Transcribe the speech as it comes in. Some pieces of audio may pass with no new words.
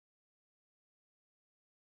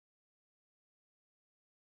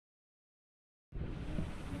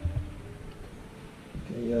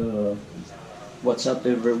Uh, what's up,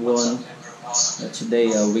 everyone? Today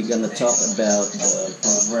we're gonna talk about the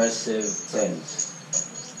progressive tense.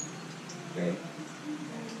 Okay,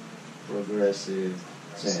 progressive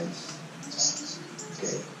tense.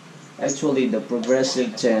 Okay, actually, the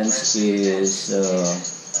progressive tense is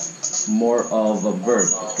more of a verb.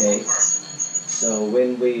 Okay, so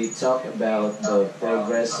when we talk about the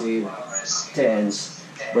progressive tense,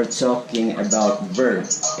 we're talking about verb,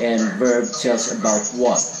 and verb tells about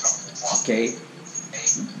what. Okay,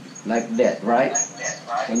 like that, right?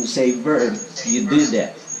 When you say verb, you do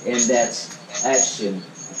that, and that's action.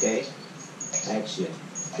 Okay, action.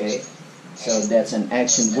 Okay, so that's an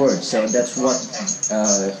action word. So that's what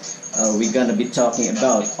we're gonna be talking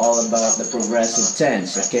about, all about the progressive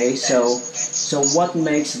tense. Okay, so what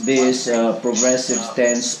makes this progressive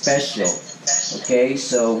tense special? Okay,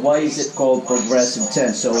 so why is it called progressive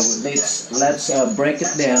tense? So let's break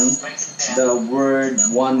it down, the word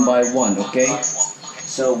one by one. Okay,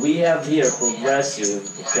 so we have here progressive.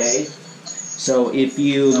 Okay, so if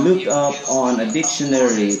you look up on a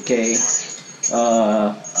dictionary, okay,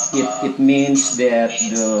 it means that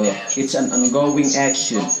it's an ongoing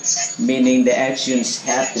action, meaning the action's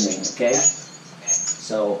happening. Okay,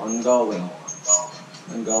 so ongoing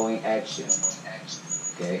action.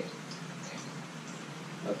 Okay.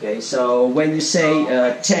 Okay, so when you say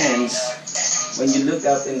tense, when you look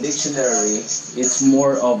up in dictionary, it's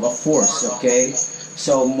more of a force. Okay,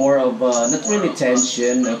 so more of not really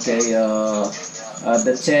tension. Okay,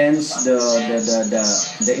 the tense, the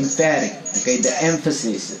emphatic. Okay, the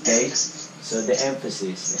emphasis. Okay, so the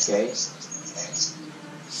emphasis. Okay,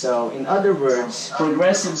 so in other words,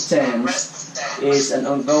 progressive tense is an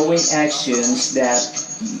ongoing actions that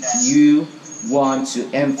you want to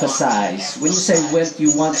emphasize. When you say what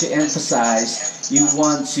you want to emphasize, you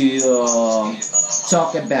want to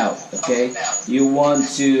talk about. Okay, you want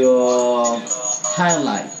to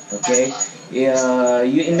highlight. Okay,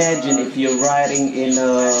 you imagine if you're writing in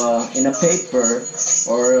a paper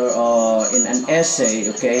or in an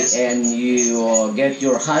essay. Okay, and you get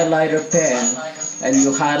your highlighter pen and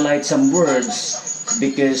you highlight some words,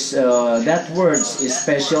 because that words is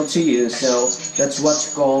special to you, so that's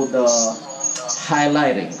what's called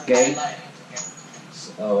highlighting. Okay,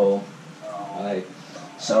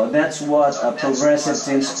 so that's what progressive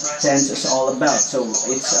tense is all about. So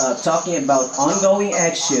it's talking about ongoing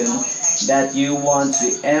action that you want to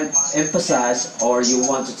emphasize or you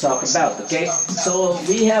want to talk about. Okay, so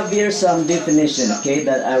we have here some definition. Okay,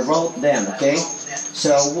 that I wrote down. Okay,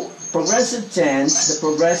 so progressive tense, the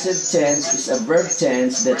progressive tense is a verb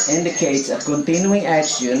tense that indicates a continuing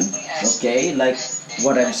action. Okay, like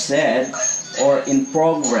what I've said, or in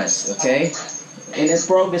progress. Okay, and in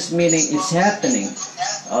progress meaning it's happening.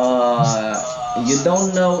 You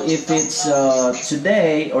don't know if it's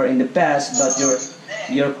today or in the past, but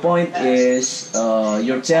your point is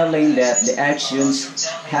you're telling that the action's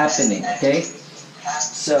happening. Okay,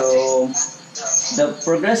 so the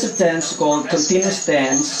progressive tense called continuous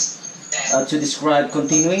tense to describe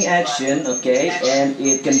continuing action. Okay, and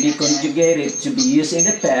it can be conjugated to be used in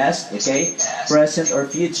the past. Okay, present or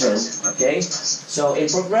future. Okay, so in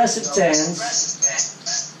progressive tense,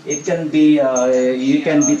 it can be you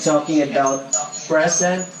can be talking about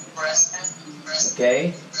present.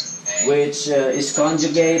 Okay, which is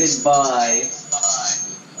conjugated by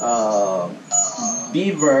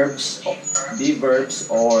be verbs,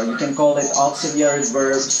 or you can call it auxiliary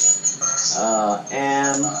verbs.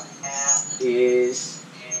 Am is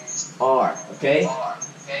are. Okay,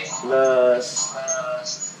 plus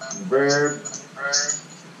verb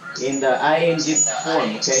in the ing form.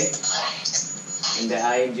 Okay, in the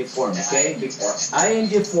ing form. Okay, because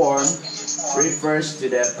ing form refers to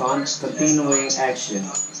the continuing action.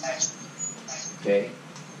 Okay,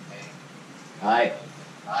 alright,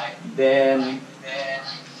 then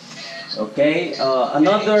okay,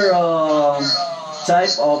 another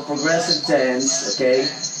type of progressive tense. Okay,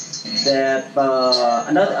 that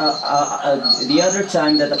the other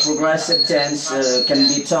time that the progressive tense can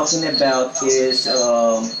be talking about is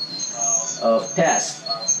past.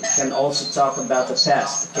 It can also talk about the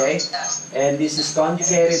past. Okay, and this is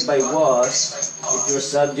conjugated by was if your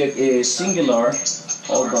subject is singular.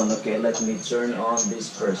 Hold on. Okay, let me turn on this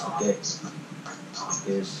first. Okay,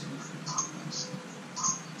 because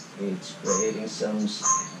it's creating some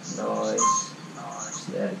noise.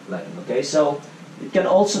 Static lighting. Okay, so it can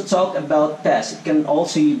also talk about past. It can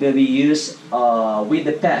also be used with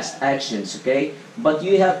the past actions. Okay, but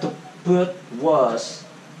you have to put was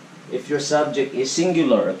if your subject is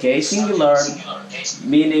singular. Okay, singular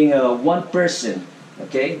meaning one person.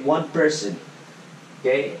 Okay, one person.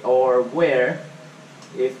 Okay, or where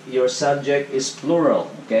if your subject is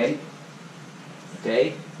plural, okay?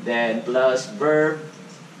 Okay, then plus verb,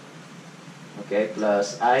 okay,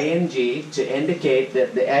 plus ing to indicate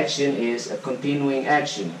that the action is a continuing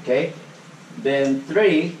action, okay? Then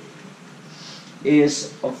 3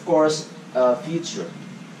 is, of course, future.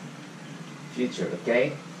 Future,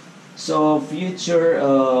 okay? So future,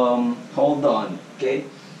 hold on, okay?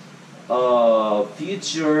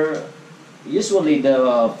 Future, usually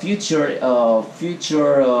the future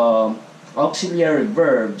auxiliary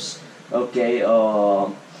verbs, okay,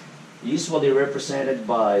 usually represented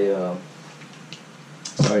by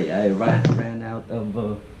sorry, I ran out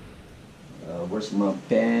of where's my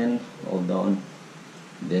pen? Hold on,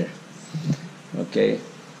 there. Okay,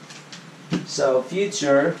 so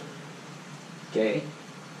future, okay,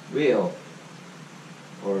 will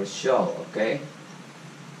or shall, okay,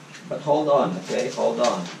 but hold on, okay, hold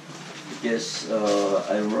on, because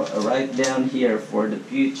I write down here for the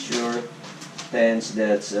future tense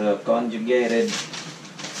that's conjugated.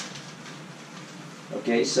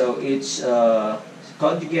 Okay, so it's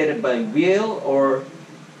conjugated by will or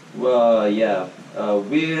will,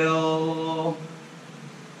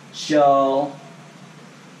 shall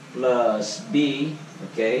plus be,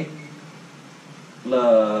 okay,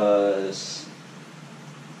 plus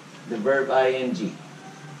the verb ing,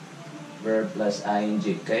 verb plus ing,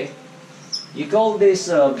 okay. You call this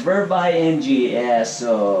verb ing as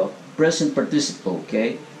present participle,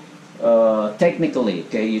 okay. Technically,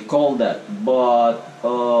 okay, you call that, but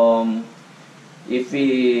if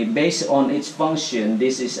we base on its function,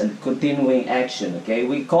 this is a continuing action, okay.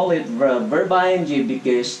 We call it verb ing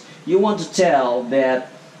because you want to tell that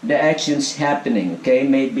the action's happening, okay,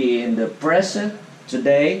 maybe in the present,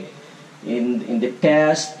 today, in the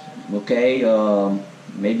past, okay,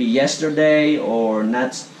 maybe yesterday, or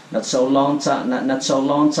not so long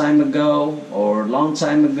time ago, or long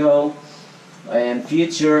time ago. And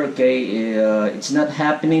future, okay, it's not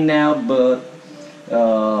happening now, but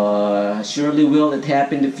surely will it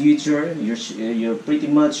happen in the future. You're pretty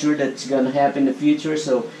much sure that it's gonna happen in the future.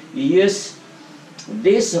 So you use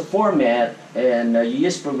this format, and you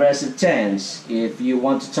use progressive tense if you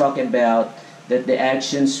want to talk about that the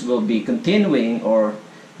actions will be continuing, or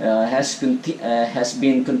has been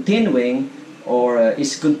continuing, or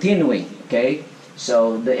is continuing. Okay,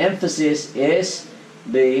 so the emphasis is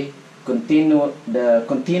the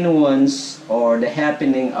continuance or the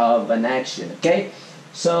happening of an action. Okay,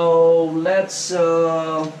 so let's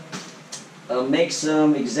make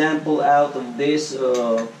some example out of this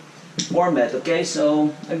format. Okay,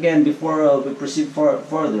 so again, before we proceed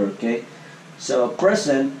further, okay, so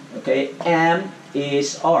present, okay, am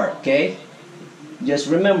is are, okay, just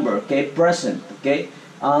remember, okay, present, okay,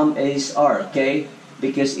 is are, okay,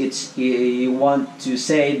 because it's, you want to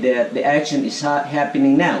say that the action is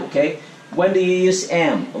happening now, okay. When do you use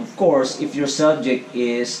am? Of course, if your subject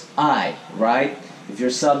is I, right? If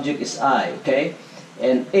your subject is I, okay,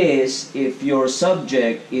 and is if your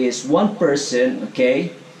subject is one person,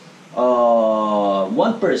 okay,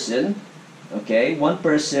 one person, okay, one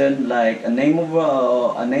person, like a name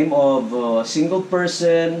of a single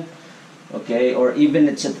person, okay, or even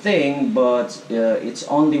it's a thing, but it's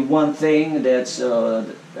only one thing that's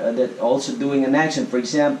that also doing an action. For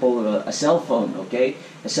example, a cell phone, okay,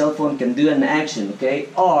 a cell phone can do an action, okay.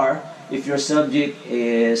 Or if your subject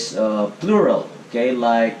is plural, okay,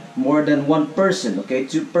 like more than one person, okay,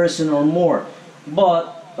 two person or more.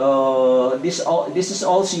 But this is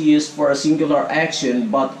also used for a singular action,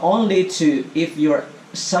 but only to if your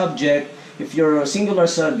singular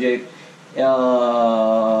subject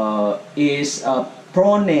is a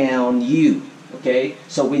pronoun you, okay.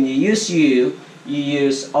 So when you use you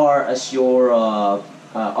use are as your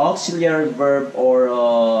auxiliary verb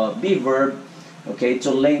or be verb, okay, to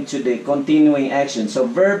link to the continuing action. So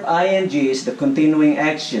verb ing is the continuing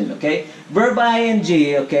action, okay. Verb ing,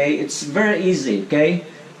 okay, it's very easy, okay.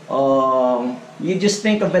 You just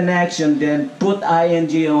think of an action, then put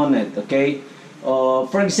ing on it, okay.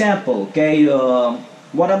 For example, okay,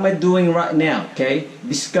 what am I doing right now? Okay,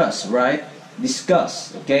 discuss, right?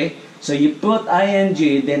 Discuss, okay? So you put ing,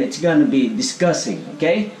 then it's gonna be discussing,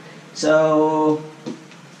 okay? So,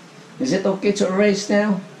 is it okay to erase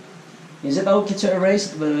now? Is it okay to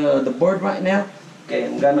erase the board right now? Okay,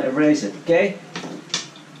 I'm gonna erase it, okay?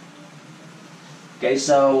 Okay,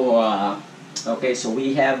 so,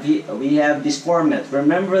 we have this format.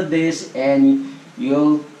 Remember this, and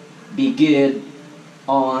you'll be good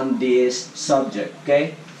on this subject,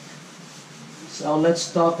 okay. So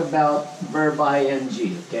let's talk about verb ing,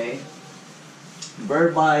 okay.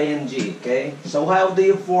 Verb ing, okay. So how do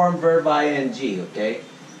you form verb ing, okay?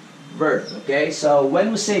 Verb. Okay, so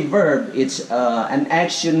when we say verb, it's an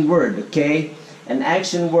action word. Okay, an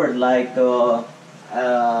action word like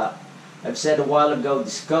I've said a while ago,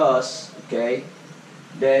 discuss. Okay,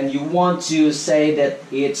 then you want to say that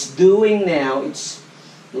it's doing now. It's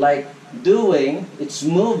like doing. It's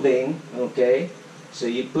moving. Okay, so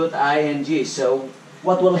you put ing. So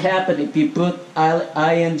what will happen if you put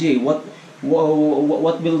ing? What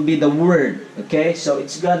will be the word? Okay, so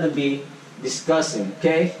it's gonna be discussing.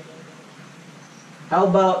 Okay. How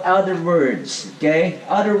about other words? Okay,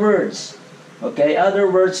 other words. Okay, other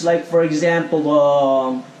words like, for example,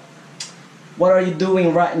 what are you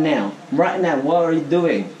doing right now? Right now, what are you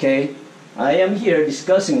doing? Okay, I am here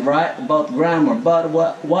discussing right about grammar. But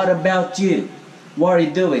what about you? What are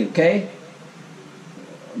you doing? Okay,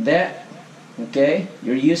 that. Okay,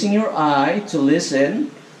 you're using your eye to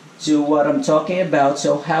listen to what I'm talking about.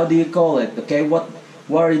 So how do you call it? Okay, what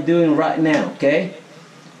are you doing right now? Okay.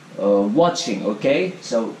 Watching. Okay,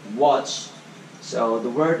 so watch. So the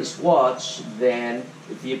word is watch. Then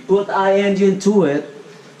if you put ing into it,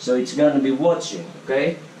 so it's gonna be watching.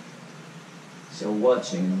 Okay, so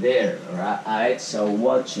watching there. Right, so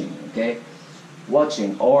watching. Okay,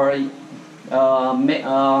 watching. Or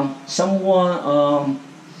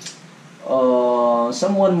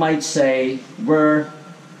someone might say we're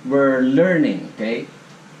learning. Okay.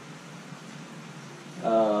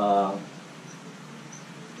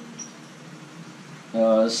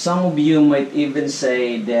 Some of you might even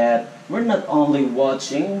say that we're not only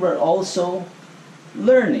watching, we're also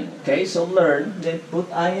learning. Okay, so learn, then put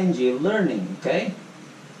ing, learning. Okay.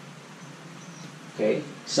 Okay,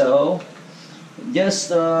 so just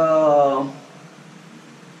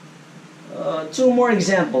two more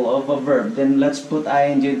example of a verb. Then let's put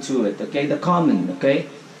ing to it. Okay, the common. Okay,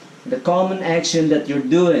 the common action that you're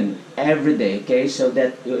doing every day. Okay, so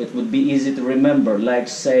that it would be easy to remember. Like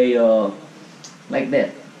say. Like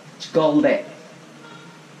that. It's called that.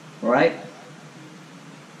 Right?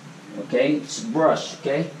 Okay, it's brush.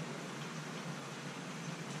 Okay?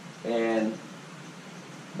 And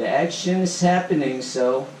the action is happening,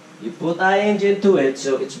 so you put ing into it,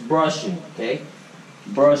 so it's brushing. Okay?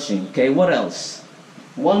 Brushing. Okay, what else?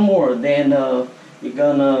 One more, then we're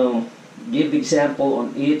gonna give example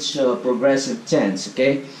on each progressive tense.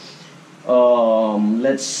 Okay?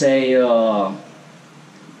 Let's say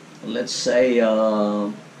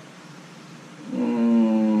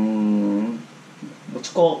what's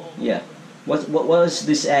called, yeah, what is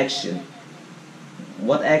this action?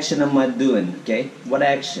 What action am I doing? Okay, what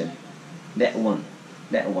action? That one.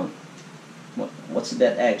 What's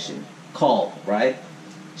that action? Call, right?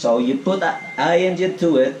 So you put ing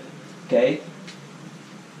to it. Okay,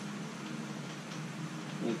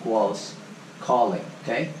 equals calling.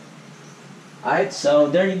 Okay, alright, so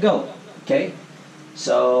there you go. Okay,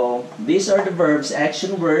 so these are the verbs,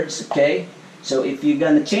 action words. Okay, so if you're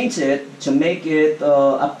gonna change it to make it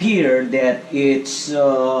appear that it's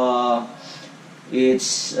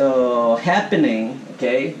happening,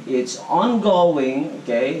 okay, it's ongoing,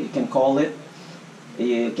 okay, you can call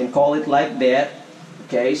it like that.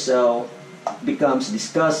 Okay, so becomes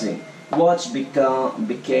discussing, watch becomes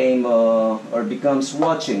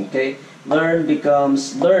watching. Okay, learn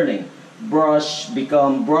becomes learning, brush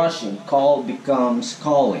become brushing, call becomes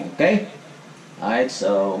calling. Okay, alright,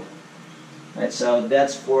 so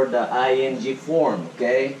that's for the ing form,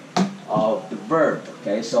 okay, of the verb.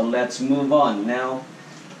 Okay, so let's move on. Now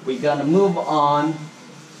we're gonna move on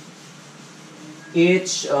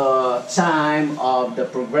each time of the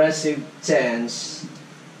progressive tense.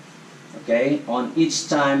 Okay, on each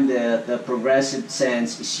time the progressive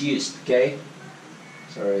tense is used. Okay,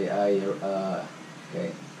 sorry,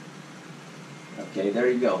 okay, there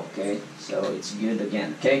you go. Okay, so it's good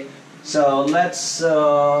again. Okay, so let's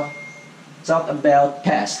talk about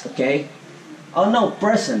past. Okay, oh no,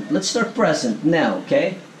 present. Let's start present now.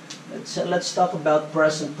 Okay, let's talk about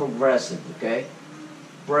present progressive. Okay,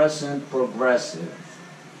 present progressive.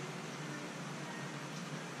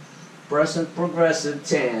 Present progressive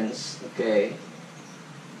tense. Okay,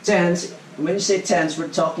 tense. When you say tense, we're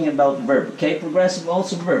talking about verb. Okay, progressive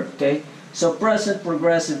also verb. Okay, so present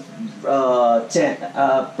progressive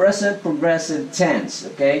present progressive tense.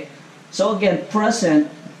 Okay, so again, present.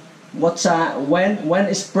 What time? When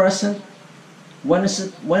is present? When is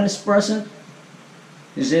it? When is present?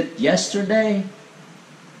 Is it yesterday?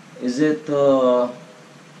 Is it 1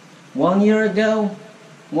 year ago?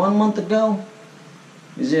 1 month ago?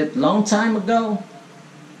 Is it long time ago?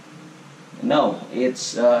 No,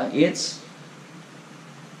 it's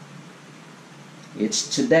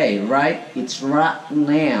today, right? It's right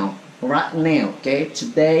now. right now, okay?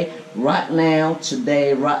 Today, right now,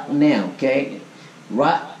 today, right now, okay?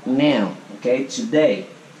 Right now, okay? Today,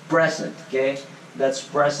 present, okay? That's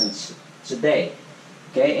present, today,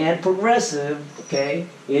 okay? And progressive, okay?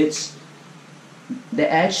 It's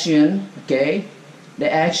the action, okay?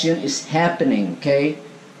 The action is happening, okay?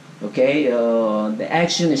 Okay, the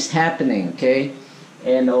action is happening, okay?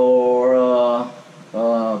 And or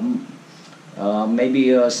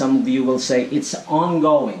maybe some of you will say it's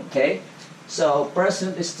ongoing, okay? So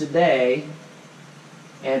present is today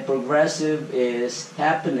and progressive is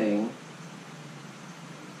happening,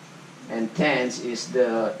 and tense is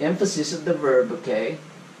the emphasis of the verb, okay?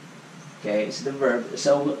 Okay, it's the verb.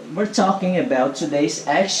 So we're talking about today's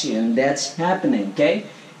action that's happening, okay?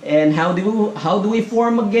 And how do we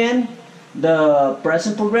form again the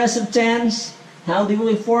present progressive tense? How do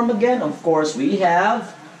we form again? Of course, we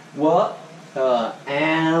have what?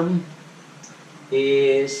 Am,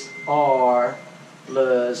 is, are,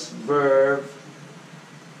 plus verb,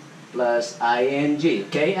 plus ing.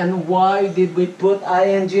 Okay, and why did we put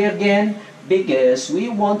ing again? Because we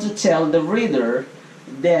want to tell the reader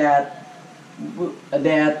that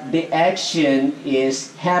the action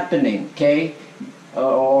is happening. Okay,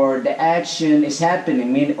 or the action is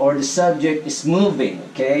happening, or the subject is moving.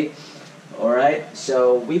 Okay. Alright,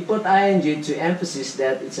 so we put ing to emphasize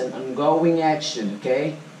that it's an ongoing action,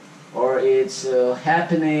 okay? Or it's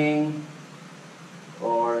happening,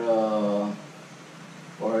 or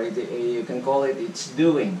you can call it it's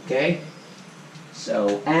doing, okay?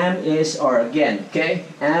 So am, is, are again, okay?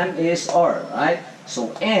 Am, is, are, right?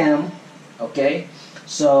 So am, okay?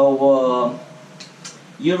 So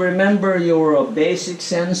you remember your basic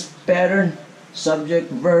sentence pattern, subject,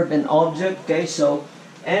 verb, and object, okay? So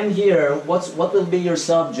am here, what will be your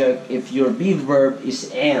subject if your be verb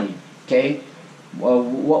is am, okay?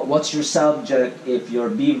 What's your subject if your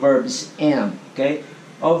be verb is am, okay?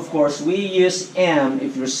 Of course, we use am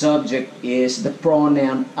if your subject is the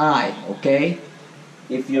pronoun I, okay?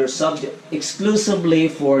 If your subject, exclusively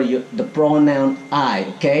for the pronoun I,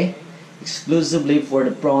 okay? Exclusively for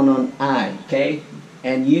the pronoun I, okay?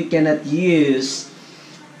 And you cannot use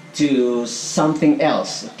to something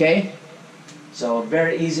else, okay? So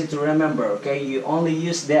very easy to remember, okay? You only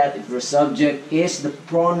use that if your subject is the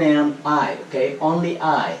pronoun I, okay? Only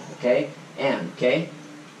I, okay? Am, okay?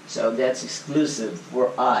 So that's exclusive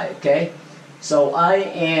for I, okay? So I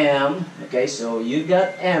am, okay? So you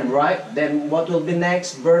got am, right? Then what will be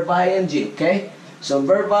next? Verb ing, okay? So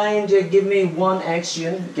verb ing, give me one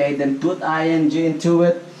action, okay? Then put ing into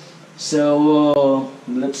it. So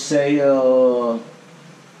let's say, all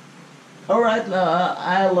right,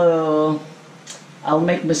 I'll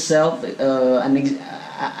make myself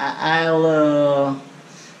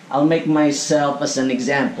I'll make myself as an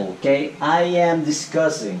example, okay? I am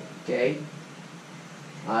discussing, okay?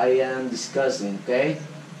 I am discussing, okay?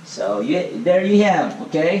 So there you have,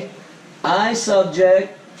 okay? I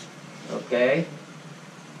subject, okay?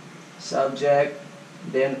 Subject,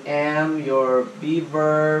 then am your be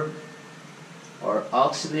verb or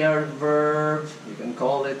auxiliary verb, you can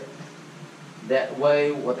call it that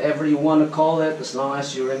way, whatever you want to call it, as long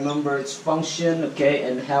as you remember its function, okay,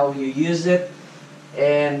 and how you use it.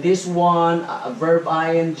 And this one, verb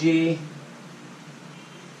ing, okay,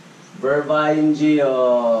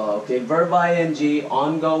 verb ing,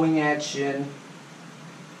 ongoing action,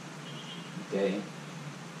 okay.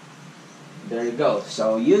 There you go.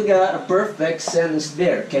 So you got a perfect sentence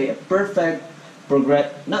there, okay, a perfect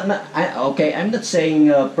progress. Okay, I'm not saying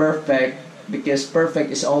perfect, because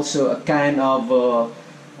perfect is also a kind of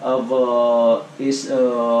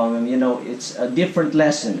you know, it's a different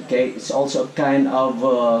lesson, okay? It's also a kind of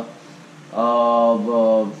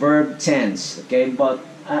verb tense, okay? But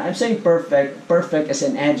I'm saying perfect as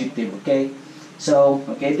an adjective, okay? So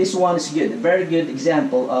okay, this one is good, a very good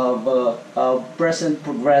example of present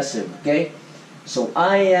progressive, okay? So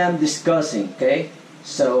I am discussing, okay?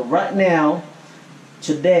 So right now,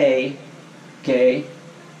 today, okay,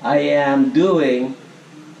 I am doing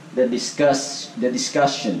the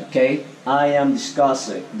discussion, okay? I am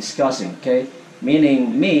discussing, okay?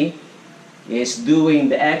 Meaning me is doing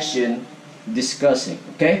the action discussing,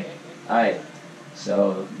 okay? Alright,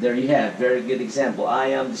 so there you have, very good example. I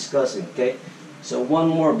am discussing, okay? So one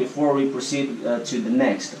more before we proceed to the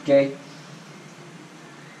next, okay?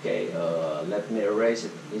 Okay, let me erase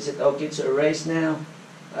it. Is it okay to erase now?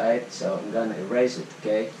 Alright, so I'm gonna erase it,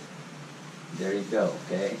 okay? There you go,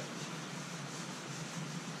 okay?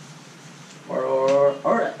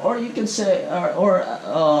 Or you can say,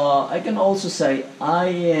 I can also say, I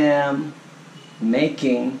am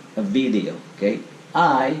making a video, okay?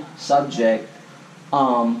 I, subject,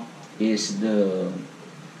 is the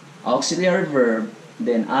auxiliary verb,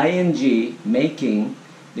 then ing, making,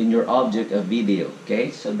 then your object, a video. Okay,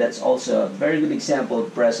 so that's also a very good example of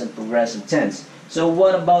present progressive tense. So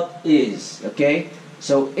what about is? Okay,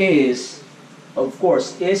 so is, of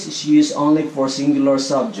course, is used only for singular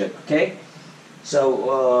subject. Okay,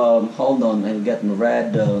 so hold on, I'll get my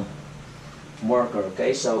red marker.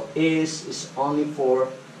 Okay, so is only for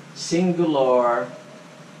singular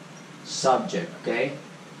subject. Okay,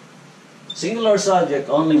 singular subject,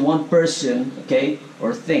 only one person, okay,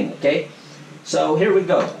 or thing. Okay, so here we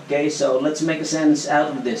go. Okay, so let's make a sentence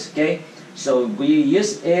out of this. Okay, so we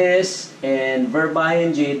use is and verb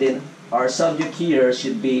ing, then our subject here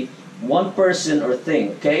should be one person or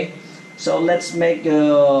thing. Okay, so let's make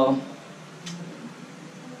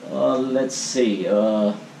let's see,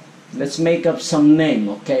 let's make up some name.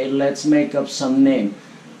 Okay, let's make up some name.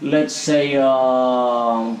 Let's say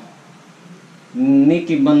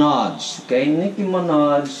Nicki Minaj. Okay, Nicki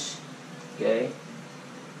Minaj. Okay,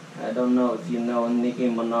 I don't know if you know Nicki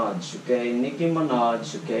Minaj. Okay, Nicki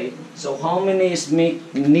Minaj. Okay, so how many is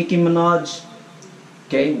Nicki Minaj?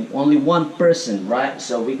 Okay, only one person, right?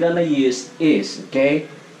 So we're gonna use is. Okay,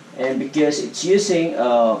 and because it's using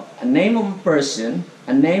a name of a person,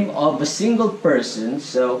 a name of a single person,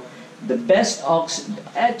 so the best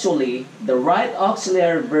actually the right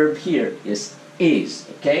auxiliary verb here is.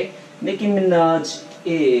 Okay, Nicki Minaj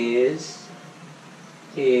is,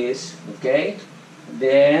 okay,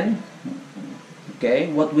 then,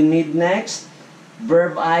 okay, what we need next,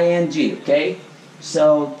 verb ing. Okay,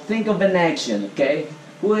 so think of an action. Okay,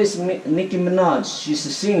 who is Nicki Minaj? She's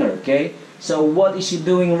a singer. Okay, so what is she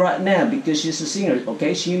doing right now? Because she's a singer.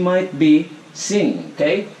 Okay, she might be singing.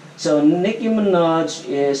 Okay, so Nicki Minaj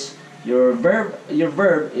is your verb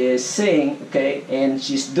is sing. Okay, and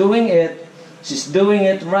she's doing it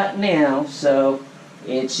right now, so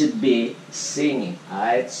it should be singing.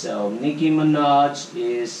 Alright, so Nicki Minaj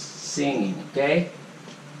is singing. Okay,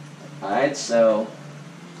 alright, so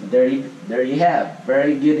there you have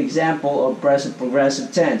very good example of present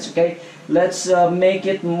progressive tense. Okay, let's make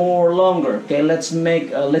it more longer. Okay, let's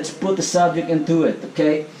put the subject into it.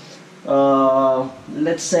 Okay,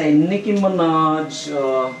 let's say Nicki Minaj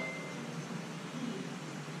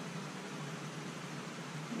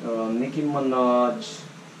Nicki Minaj,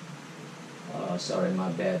 sorry, my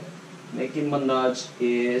bad. Nicki Minaj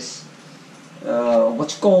is,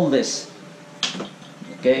 what you call this?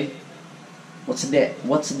 Okay, what's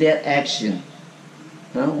that action?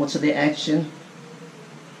 Huh? What's the action?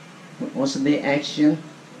 What's the action?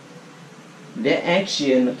 The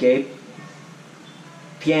action, okay,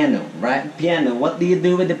 piano, right? Piano. What do you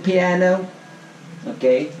do with the piano?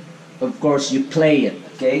 Okay, of course you play it.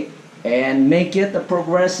 Okay, and make it a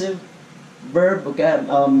progressive verb. Okay,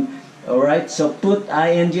 alright, so put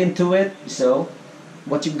ing into it. So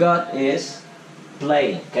what you got is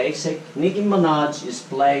playing. Okay, so Nicki Minaj is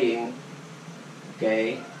playing,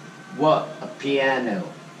 okay, what? A piano.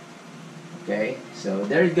 Okay, so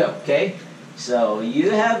there you go. Okay, so you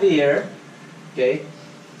have here, okay,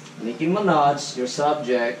 Nicki Minaj, your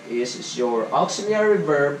subject is your auxiliary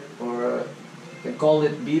verb, or you can call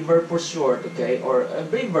it be verb for short. Okay, or a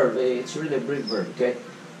be verb. It's really a be verb. Okay,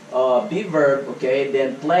 be verb. Okay,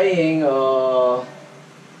 then playing,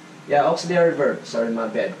 yeah, auxiliary verb. Sorry, my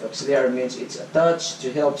bad. Auxiliary means it's attached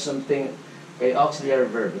to help something. Okay, auxiliary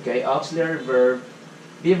verb. Okay, auxiliary verb,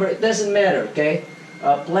 be verb. It doesn't matter. Okay,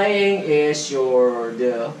 playing is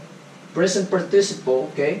the present participle.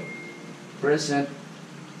 Okay, present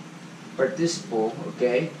participle.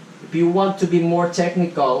 Okay, if you want to be more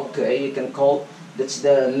technical, okay, you can call, that's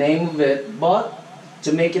the name of it, but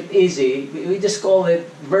to make it easy, we just call it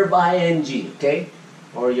verb ing. Okay,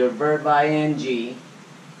 or your verb ing,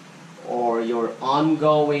 or your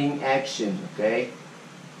ongoing action. Okay,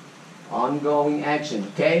 ongoing action.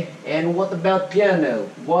 Okay, and what about piano?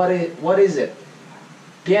 What is it?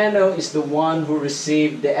 Piano is the one who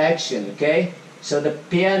received the action. Okay, so the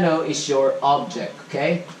piano is your object.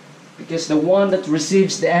 Okay, because the one that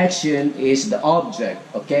receives the action is the object.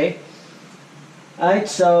 Okay, alright,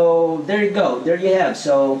 so there you go, there you have.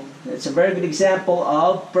 So it's a very good example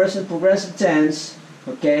of present progressive tense.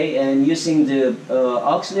 Okay, and using the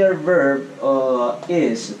auxiliary verb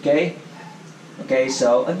is. Okay, okay,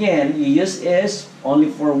 so again, you use is only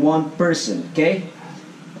for one person. Okay,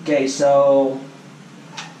 okay, so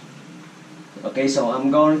I'm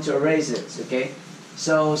going to erase it. Okay,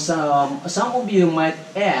 so some of you might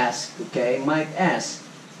ask, okay,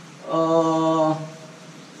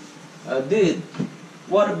 dude,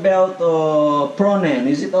 what about pronoun?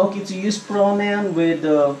 Is it okay to use pronoun with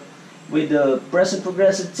the present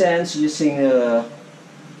progressive tense using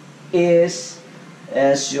is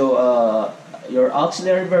as your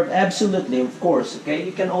auxiliary verb? Absolutely, of course. Okay,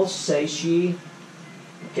 you can also say she.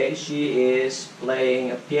 Okay, she is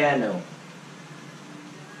playing a piano.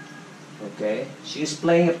 Okay, she's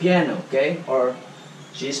playing a piano. Okay, or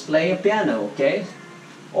she's playing a piano. Okay,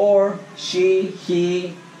 or she,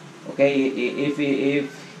 he. Okay,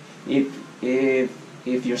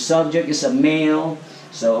 if your subject is a male,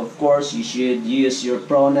 so of course you should use your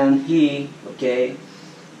pronoun he. Okay.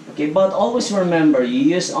 Okay, but always remember, you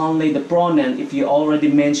use only the pronoun if you already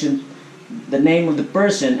mentioned the name of the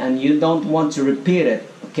person and you don't want to repeat it.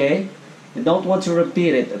 Okay, you don't want to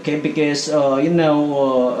repeat it. Okay, because in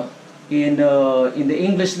the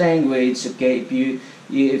English language, okay, if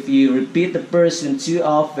you repeat the person too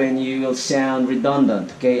often, you will sound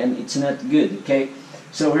redundant. Okay, and it's not good. Okay,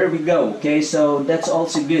 so here we go. Okay, so that's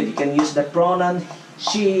also good. You can use the pronoun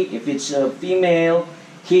she if it's a female,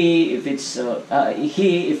 he if it's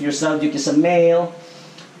he if your subject is a male,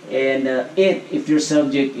 and it if your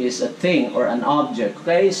subject is a thing or an object.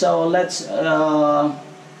 Okay, so let's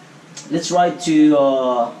try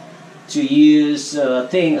to use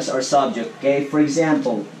thing as our subject. Okay, for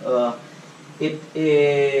example, it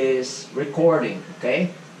is recording.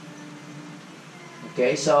 Okay.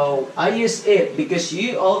 Okay, so I use it because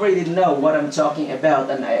you already know what I'm talking about,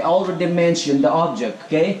 and I already mentioned the object.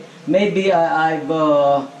 Okay, maybe I've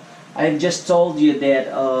just told you that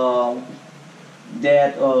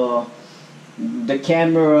the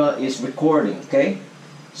camera is recording. Okay,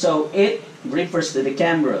 so it refers to the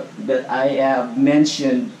camera that I have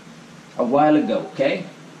mentioned a while ago. Okay,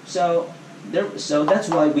 so that's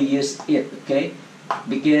why we use it. Okay,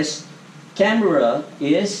 because camera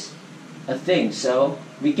is a thing, so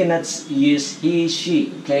we cannot use he,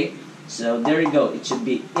 she. Okay, so there you go. It should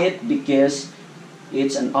be it because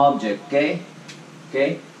it's an object. Okay.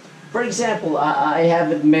 Okay, for example, I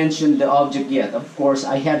haven't mentioned the object yet. Of course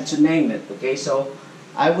I have to name it. Okay, so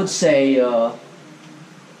I would say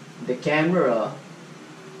the camera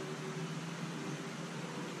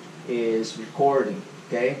is recording.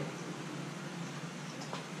 Okay,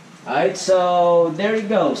 alright, so there you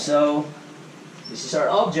go. So this is our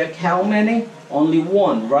object. How many? Only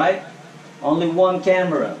one, right? Only one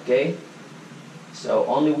camera. Okay, so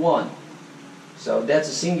only one. So that's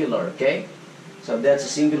a singular. Okay, so that's a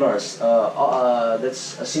singular.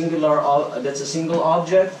 That's a singular. That's a single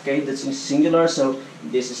object. Okay, that's a singular. So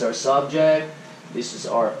this is our subject. This is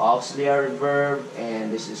our auxiliary verb,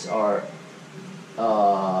 and this is our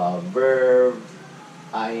verb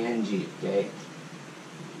ing. Okay.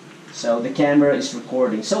 So the camera is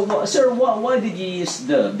recording. So, sir, why did you use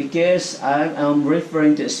the? Because I'm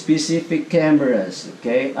referring to specific cameras.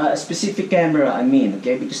 Okay, a specific camera. I mean,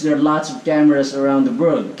 okay, because there are lots of cameras around the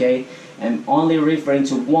world. Okay, I'm only referring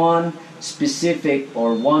to one specific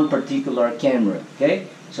or one particular camera. Okay,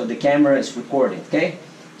 so the camera is recording. Okay,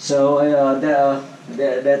 so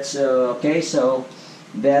that's okay. So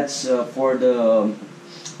that's for the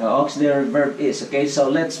auxiliary verb is. Okay, so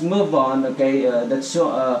let's move on. Okay, that's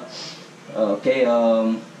so okay,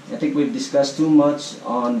 I think we've discussed too much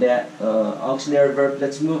on that auxiliary verb.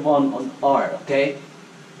 Let's move on R. Okay,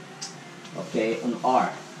 okay, on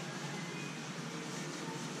R.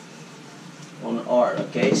 On R.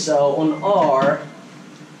 Okay, so on R,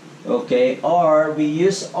 okay, R, we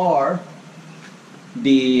use R,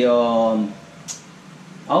 the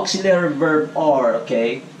auxiliary verb R.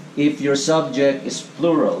 Okay, if your subject is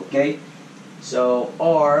plural. Okay, so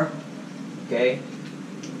R, okay,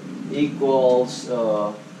 equals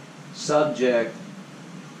subject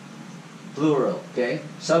plural. Okay,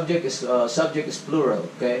 subject is plural.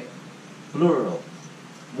 Okay, plural.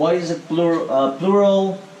 Why is it plural?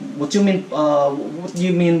 Plural. What you mean? What do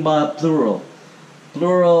you mean by plural?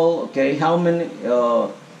 Plural. Okay, how many?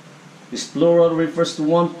 Is plural refers to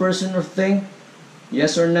one person or thing?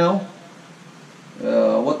 Yes or no?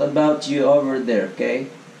 What about you over there? Okay,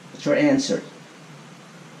 what's your answer?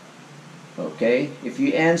 Okay, if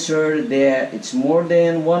you answer that it's more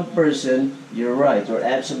than one person, you're right. You're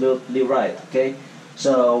absolutely right. Okay,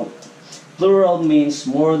 so plural means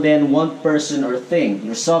more than one person or thing.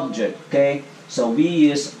 Your subject. Okay, so we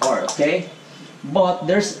use are. Okay, but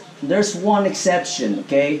there's one exception.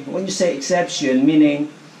 Okay, when you say exception, meaning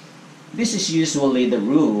this is usually the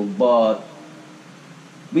rule, but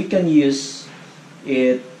we can use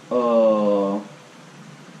it.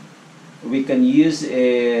 We can use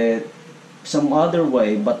it some other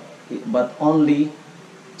way, but only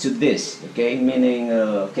to this. Okay, meaning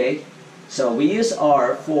okay, so we use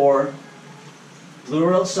are for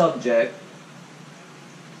plural subject.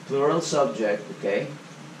 Plural subject. Okay,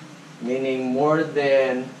 meaning more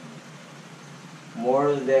than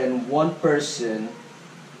more than one person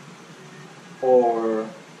or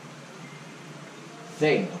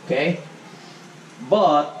thing, okay?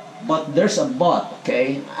 But there's a but,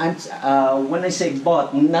 okay? And when I say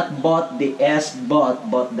but, not but the S but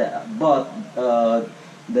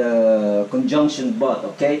the conjunction but,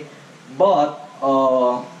 okay? But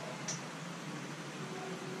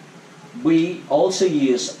we also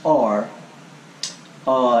use are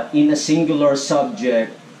in a singular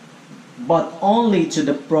subject, but only to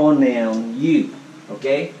the pronoun you,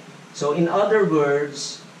 okay? So in other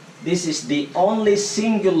words, this is the only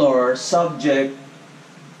singular subject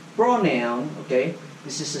pronoun, okay?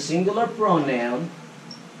 This is a singular pronoun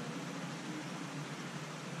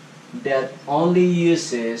that only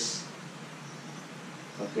uses,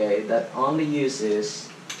 okay, that only uses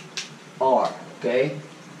are, okay?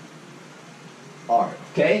 Are,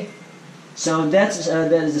 okay? So that's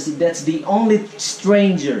the only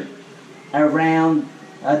stranger around.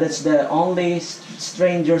 That's the only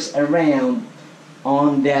strangers around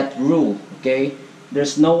on that rule, okay?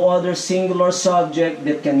 There's no other singular subject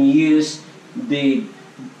that can use the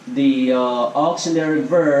auxiliary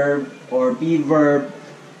verb or be verb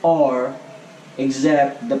or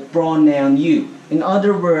except the pronoun you. In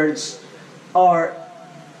other words, are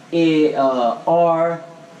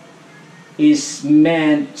is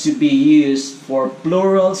meant to be used for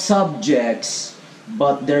plural subjects,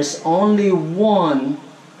 but there's only one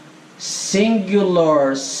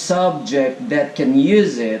singular subject that can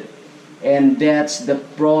use it, and that's the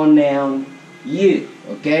pronoun you,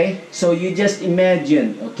 okay? So you just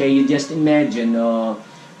imagine, okay,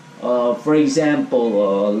 for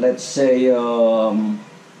example, let's say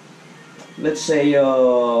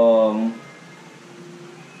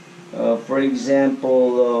for example,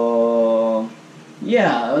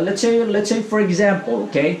 yeah, let's say for example,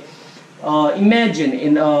 okay, imagine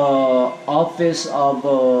in office of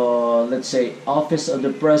let's say office of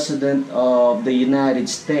the President of the United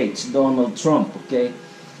States, Donald Trump, okay.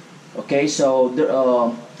 Okay, so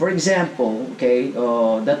for example, okay,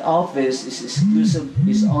 that office is exclusive,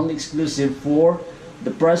 is only exclusive for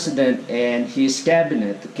the president and his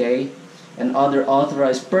cabinet, okay, and other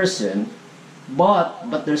authorized person. But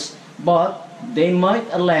they might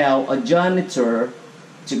allow a janitor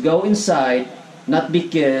to go inside, not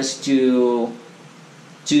because to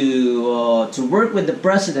work with the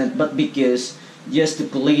president, but because just to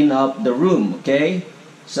clean up the room, okay?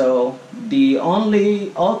 So the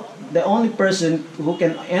only person who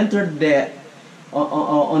can enter that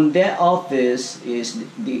on that office is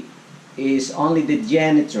only the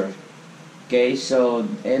janitor, okay? So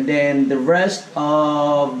and then the rest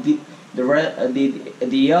of the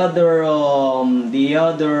other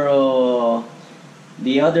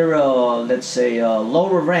let's say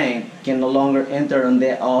lower rank can no longer enter on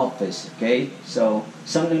their office, okay? So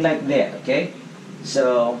something like that, okay?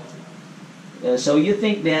 So so you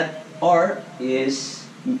think that are is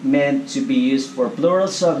meant to be used for plural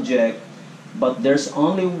subject, but there's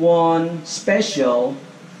only one special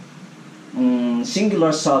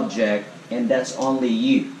singular subject, and that's only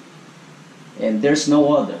you, and there's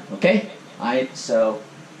no other, okay? Alright, so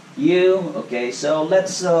you, okay, so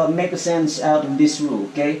let's make a sense out of this rule,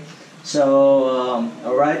 okay? So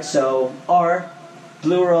alright, so are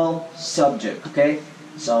plural subject, okay?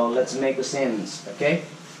 So let's make a sentence, okay?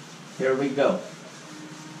 Here we go.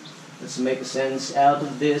 Let's make a sentence out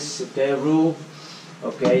of this, okay, rule.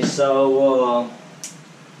 Okay, so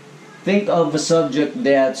think of a subject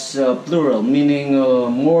that's plural, meaning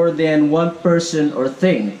more than one person or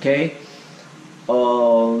thing, okay?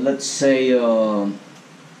 Let's say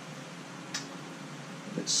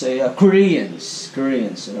Koreans,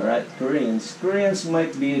 all right? Koreans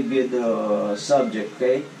might be a good subject,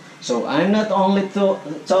 okay? So I'm not only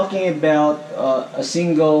talking about a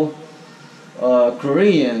single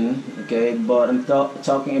Korean, okay, but I'm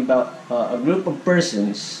talking about a group of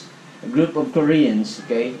persons, a group of Koreans,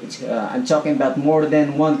 okay? I'm talking about more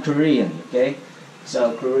than one Korean, okay?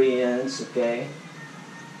 So Koreans, okay?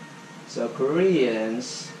 So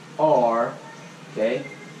Koreans are, okay,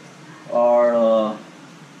 are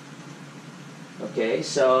okay.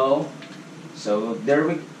 So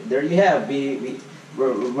there you have.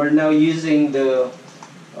 We're now using the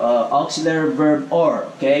auxiliary verb are,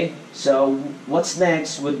 okay. So what's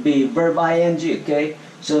next would be verb ing, okay.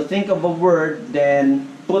 So think of a word, then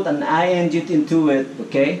put an ing into it,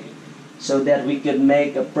 okay, so that we could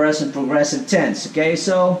make a present progressive tense, okay.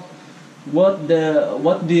 So what do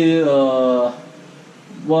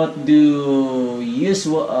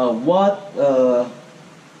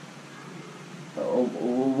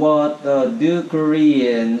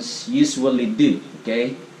Koreans usually do,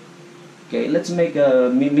 okay? Okay, let's make a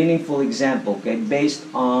meaningful example, okay, based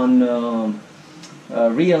on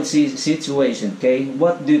real situation, okay.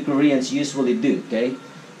 What do Koreans usually do, okay?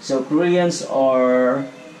 So Koreans are,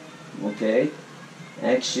 okay,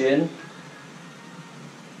 action,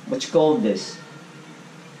 what you call this?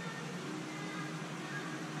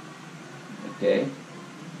 Okay,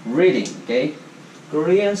 reading, okay.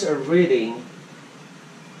 Koreans are reading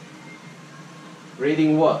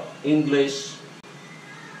what? English,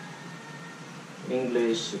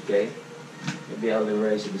 okay. Maybe I'll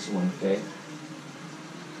erase this one, okay.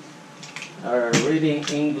 Are reading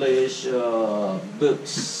English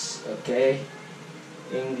books, okay.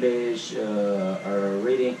 Are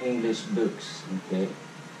reading English books, okay.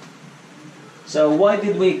 So why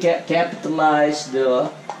did we capitalize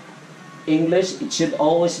the English? It should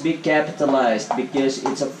always be capitalized because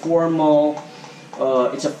it's a formal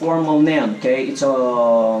noun, okay.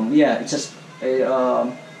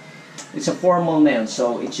 It's a formal noun,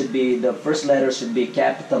 so it should be, the first letter should be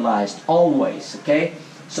capitalized always, okay.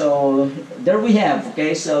 So there we have,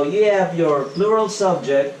 okay. So you have your plural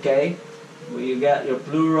subject, okay. You got your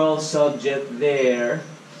plural subject there,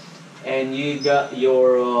 and you got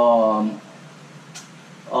your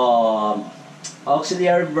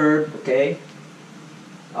auxiliary verb, okay.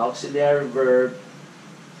 Auxiliary verb,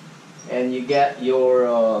 and you get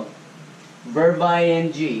your verb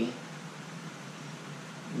ing,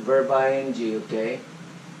 okay.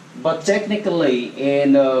 But technically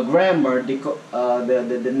in grammar,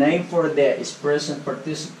 the name for that is present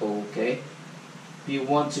participle, okay. If you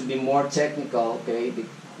want to be more technical, okay,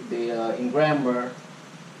 in grammar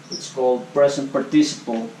it's called present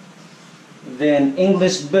participle. Then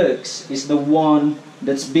English books is the one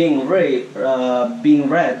that's being read,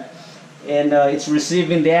 and it's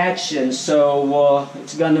receiving the action, so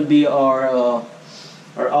it's gonna be our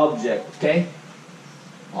object, okay.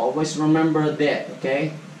 Always remember that,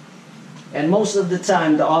 okay. And most of the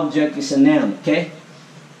time the object is a noun, okay.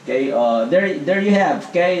 Okay, there you have,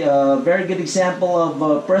 okay, a very good example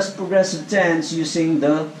of present progressive tense using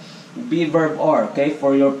the be verb are, okay,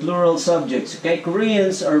 for your plural subjects, okay.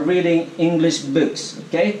 Koreans are reading English books,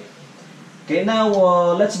 okay. Okay, now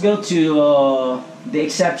let's go to the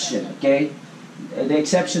exception, okay. The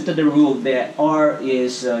exception to the rule that are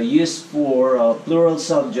is used for plural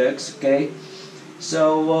subjects, okay.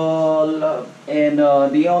 So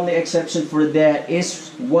the only exception for that is,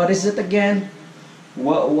 what is it again?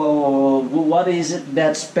 What is it,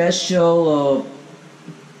 that special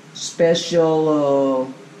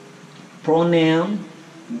pronoun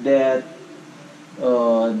that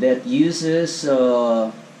uses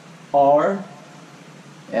are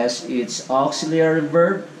as its auxiliary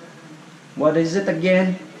verb? What is it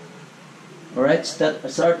again? Alright,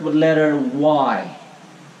 start with letter Y.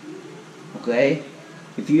 Okay,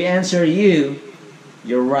 if you answer you,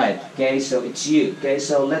 you're right, okay, so it's you, okay.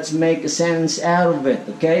 So let's make a sentence out of it,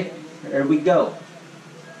 okay. Here we go,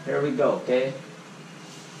 okay.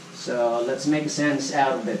 So let's make a sentence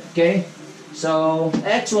out of it, okay. So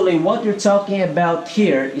actually what you're talking about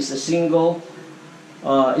here is a single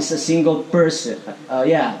person,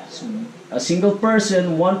 a single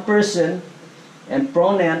person, one person, and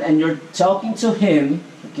pronoun, and you're talking to him,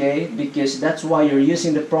 okay, because that's why you're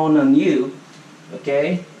using the pronoun you,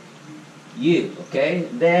 okay. You, okay.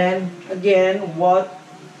 Then again,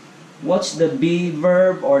 what's the be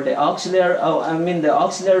verb or the auxiliary? The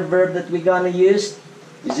auxiliary verb that we're gonna use.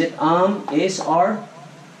 Is it is, are?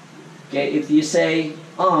 Okay, if you say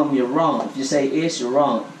you're wrong. If you say is, you're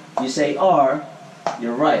wrong. If you say are,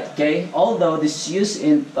 you're right, okay. Although this is used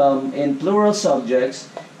in plural subjects,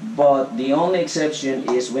 but the only exception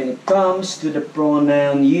is when it comes to the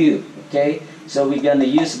pronoun you, okay. So we're gonna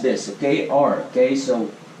use this, okay, are, okay. So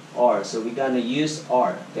are, so we're gonna use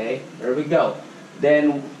are, okay. There we go.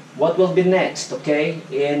 Then what will be next, okay,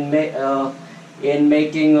 in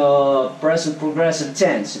making present progressive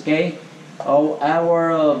tense, okay.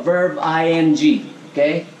 Our verb ing,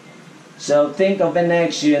 okay. So think of an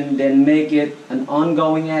action, then make it an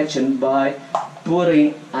ongoing action by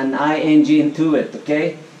putting an ing into it,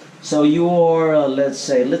 okay. So your let's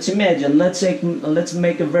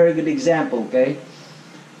make a very good example, okay.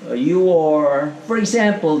 You are, for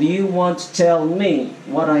example, you want to tell me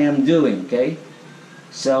what I am doing, okay.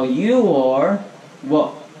 So you are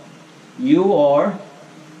what? You are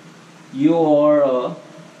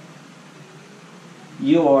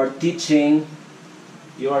teaching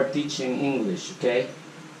English, okay.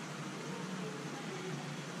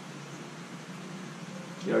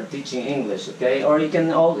 You are teaching English, okay. Or you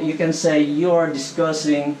can say you are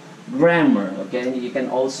discussing grammar, okay. You can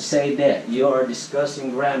also say that you are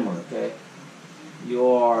discussing grammar, okay. you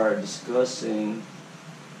are discussing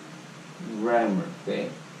grammar. Okay.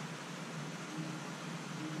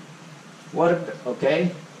 What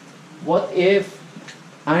if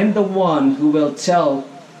I'm the one who will tell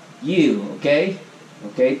you, okay?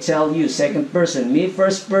 Okay, tell you, second person. Me,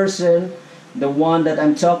 first person, the one that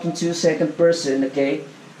I'm talking to, second person, okay?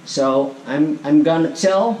 So, I'm gonna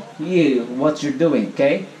tell you what you're doing,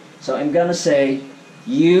 okay? So, I'm gonna say,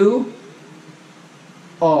 you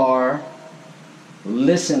are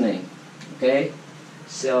listening, okay?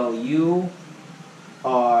 So, you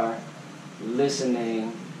are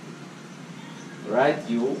listening, right?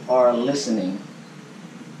 You are listening.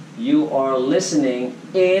 You are listening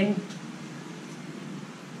in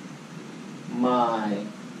my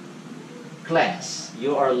class.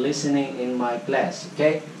 You are listening in my class,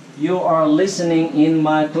 okay? You are listening in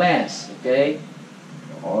my class, okay?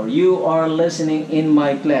 Or you are listening in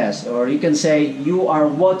my class. Or you can say, you are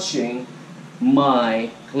watching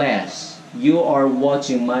my class. You are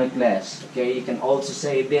watching my class, okay? You can also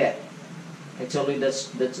say that. Actually,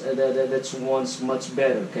 that's once much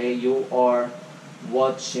better, okay? You are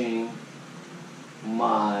watching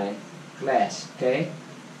my class, okay?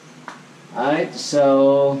 Alright,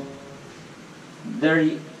 so there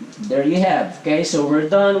you have, okay? So we're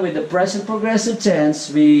done with the present progressive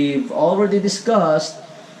tense. We've already discussed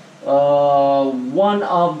one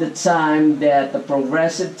of the time that the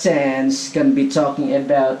progressive tense can be talking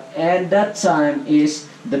about, and that time is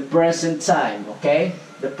the present time, okay?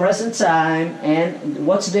 The present time. And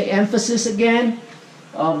what's the emphasis again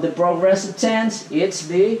of the progressive tense? It's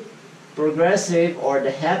the progressive, or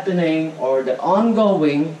the happening, or the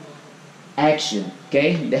ongoing action,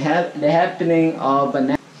 okay? The happening of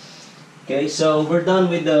an action. Okay, so we're done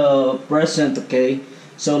with the present, okay?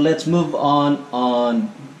 So let's move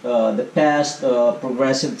on the past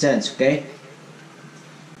progressive tense, okay?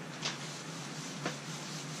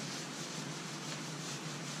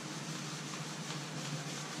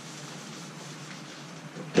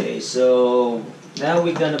 Okay, so now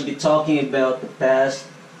we're gonna be talking about the past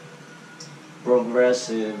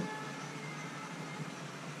progressive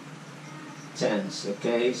tense,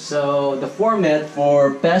 okay? So the format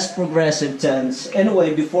for past progressive tense.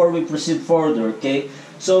 Anyway, before we proceed further, okay?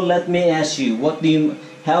 So let me ask you,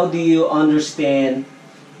 how do you understand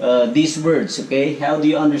these words, okay? How do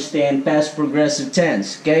you understand past progressive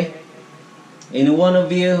tense, okay? Any one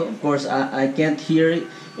of you, of course, I can't hear it.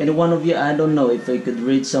 Any one of you, I don't know if I could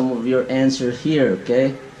read some of your answers here,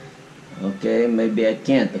 okay? Okay, maybe I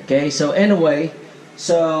can't, okay? So anyway,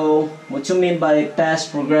 so what you mean by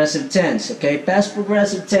past progressive tense, okay? Past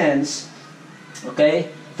progressive tense, okay?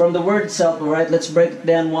 From the word itself, alright, let's break it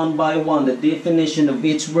down one by one, the definition of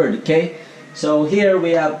each word, okay? So here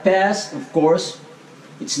we have past, of course,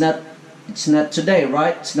 it's not today,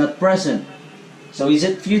 right? It's not present. So is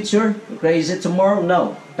it future? Okay, is it tomorrow?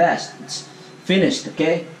 No, past. It's finished,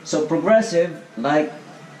 okay? So progressive, like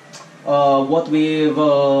what we've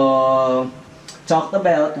talked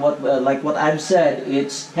about, like what I've said,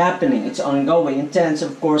 it's happening, it's ongoing, intense,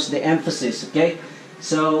 of course, the emphasis, okay?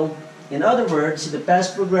 So, in other words, the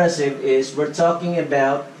past progressive is, we're talking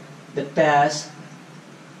about the past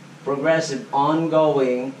progressive,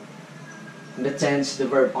 ongoing, in the tense, the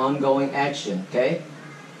verb, ongoing action, okay?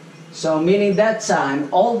 So, meaning that time,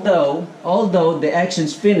 although the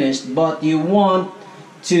action's finished, but you want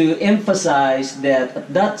to emphasize that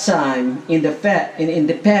at that time, in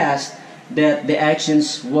the past, that the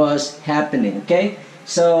actions was happening, okay?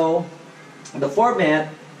 So, the format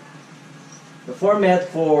for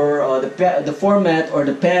the format or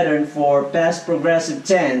the pattern for past progressive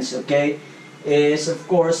tense, okay, is of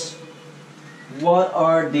course, what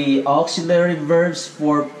are the auxiliary verbs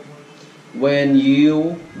for when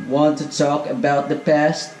you want to talk about the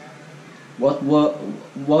past? What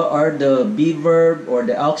are the be verb or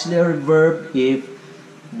the auxiliary verb if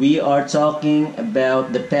we are talking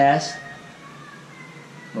about the past?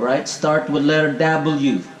 Alright, start with letter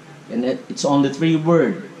W, and it's only 3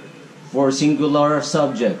 words for singular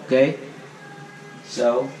subject, okay?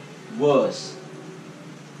 So, was,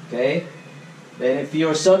 okay? Then if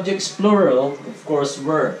your subject's plural, of course,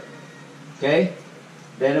 verb, okay?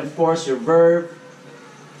 Then of course your verb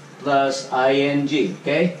plus ing,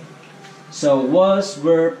 okay? So was,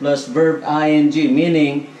 verb plus verb ing,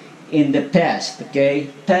 meaning in the past, okay?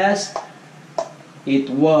 Past, it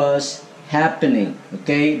was happening,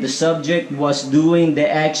 okay? The subject was doing the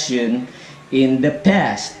action in the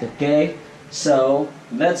past, okay? So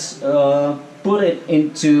let's put it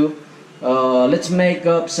into, let's make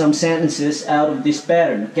up some sentences out of this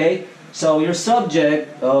pattern, okay? So your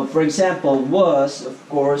subject, for example, was, of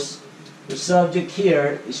course, the subject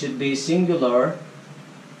here, it should be singular,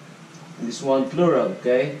 This one plural,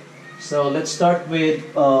 okay? So let's start with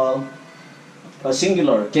a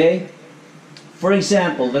singular, okay? For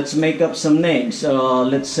example, let's make up some names.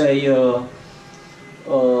 Let's say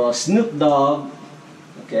Snoop Dogg,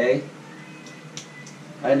 okay?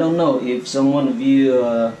 I don't know if someone of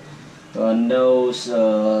you knows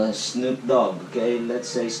Snoop Dogg, okay? Let's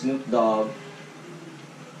say Snoop Dogg,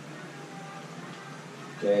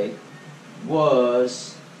 okay,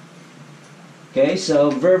 was, okay, so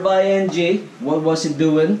verb ing, what was he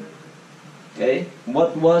doing? Okay,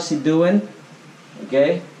 what was he doing?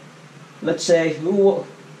 Okay, let's say who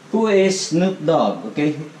is Snoop Dogg?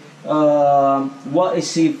 Okay, what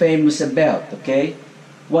is he famous about? Okay,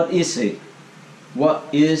 what is he?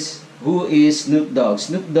 Who is Snoop Dogg?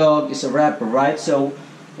 Snoop Dogg is a rapper, right? So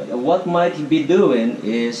what might he be doing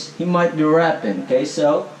is he might be rapping. Okay,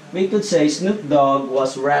 so we could say Snoop Dogg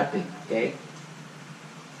was rapping. Okay,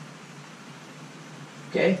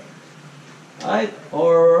 okay, right?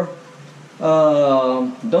 Or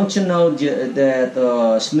don't you know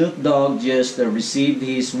that Snoop Dogg just received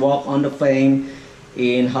his Walk on the Fame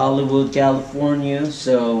in Hollywood, California?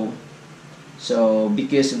 So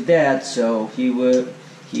because of that, so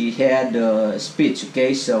he had a speech.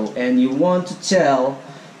 Okay, so and you want to tell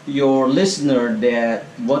your listener that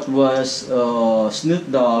what was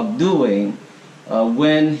Snoop Dogg doing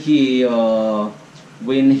when he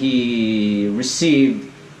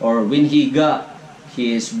received or when he got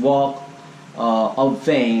his Walk of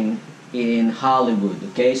Fame in Hollywood.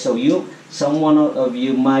 Okay, so someone of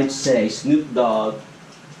you might say Snoop Dogg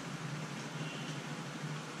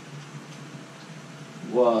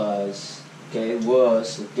was okay.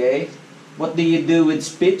 What do you do with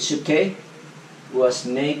speech? Okay, was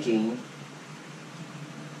making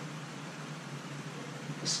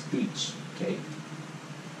a speech. Okay,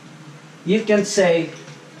 you can say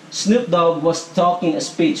Snoop Dogg was talking a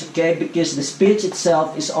speech, okay, because the speech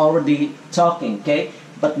itself is already talking, okay,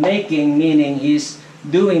 but making meaning he's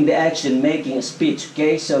doing the action, making a speech,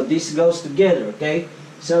 okay, so this goes together, okay,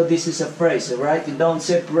 so this is a phrase, alright, you don't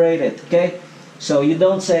separate it, okay, so you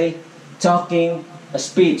don't say talking a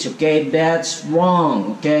speech, okay, that's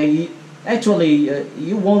wrong, okay, actually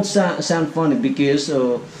you won't sound funny because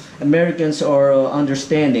Americans are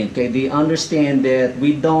understanding, okay, they understand that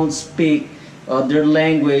we don't speak their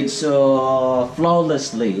language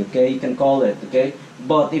flawlessly, okay, you can call it, okay,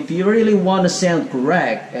 but if you really want to sound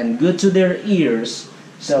correct and good to their ears,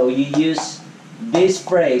 so you use this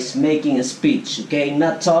phrase, making a speech, okay,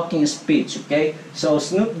 not talking a speech, okay, so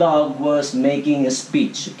Snoop Dogg was making a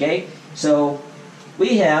speech, okay, so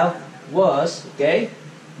we have was, okay,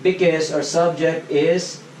 because our subject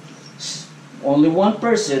is only one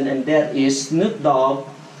person and that is Snoop Dogg,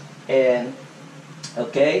 and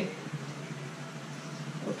okay,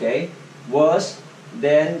 was,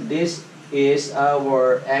 then this is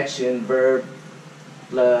our action verb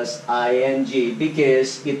plus ing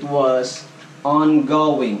because it was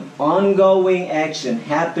ongoing action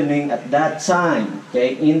happening at that time,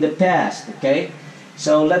 okay, in the past, okay,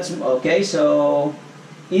 so let's, okay, so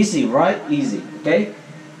easy, right, easy, okay,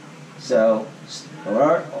 so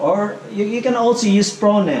or you can also use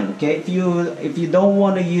pronoun, okay, if you don't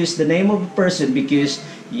want to use the name of a person because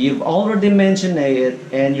you've already mentioned it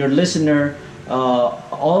and your listener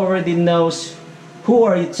already knows who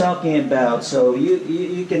are you talking about, so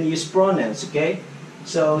you can use pronouns, okay,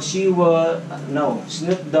 so she was, no,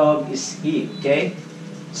 Snoop Dogg is he, okay,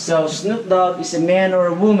 so Snoop Dogg is a man or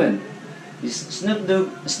a woman? Snoop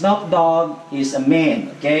Dogg is a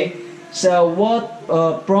man, okay, so what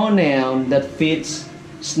pronoun that fits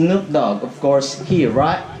Snoop Dogg? Of course he,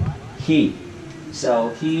 right, he,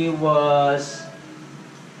 so he was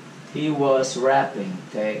rapping,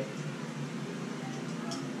 okay,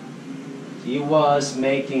 he was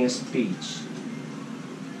making a speech,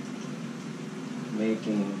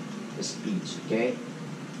 okay,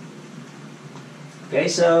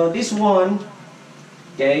 so this one,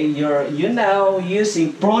 okay, you're now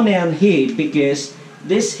using pronoun he because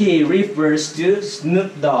this he refers to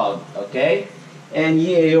Snoop Dogg, okay, and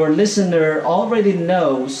your listener already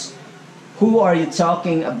knows who are you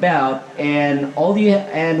talking about, and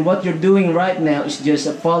what you're doing right now is just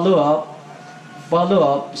a follow up,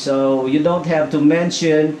 so you don't have to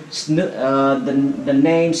mention the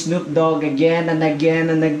name Snoop Dogg again and again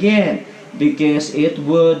and again because it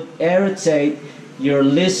would irritate your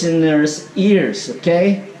listeners' ears,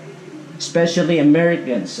 okay, especially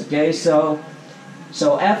Americans, okay, so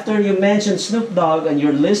after you mention Snoop Dogg and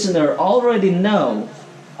your listener already knows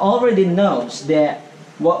that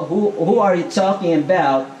who are you talking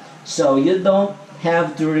about, so you don't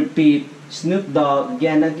have to repeat Snoop Dogg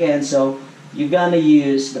again and again, so you're gonna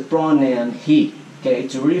use the pronoun he, okay,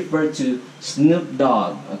 to refer to Snoop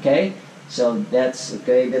Dogg, okay. So that's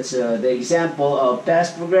okay. That's the example of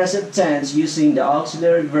past progressive tense using the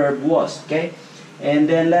auxiliary verb was, okay. And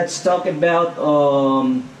then let's talk about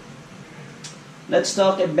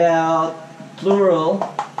plural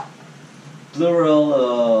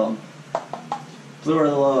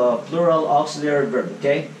plural auxiliary verb,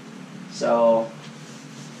 okay. So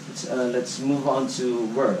let's move on to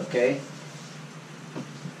were, okay.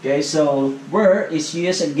 Okay, so were is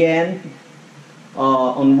used again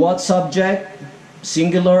on what subject,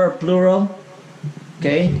 singular or plural,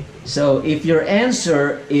 okay. So if your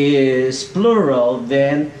answer is plural,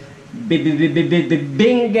 then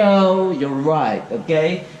bingo, you're right,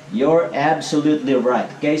 okay. You're absolutely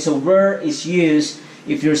right, okay. So were is used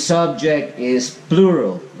if your subject is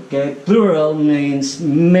plural, okay. Plural means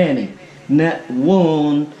many, not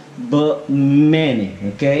one but many,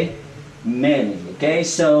 okay. Many, okay.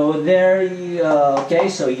 So there you okay,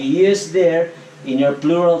 so you use there in your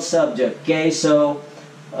plural subject, okay. So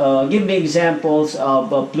give me examples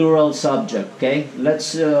of a plural subject, okay.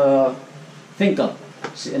 Let's think of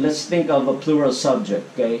a plural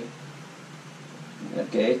subject, okay.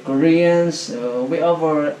 Okay, Koreans, we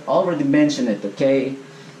already mentioned it, okay.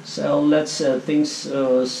 So let's think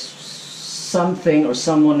something or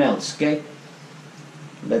someone else, okay.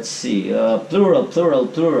 Let's see, plural,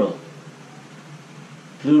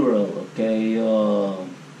 okay.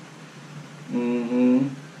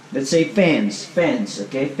 Let's say fans,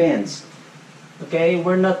 okay, fans. Okay,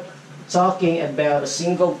 we're not talking about a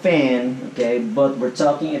single fan, okay, but we're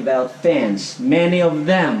talking about fans, many of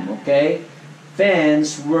them, okay.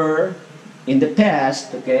 Fans were in the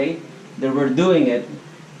past, okay, they were doing it.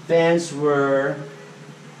 Fans were,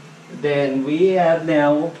 then we have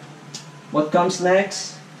now, what comes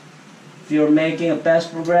next? If you're making a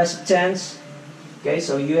past progressive tense, okay,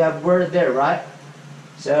 so you have were there, right?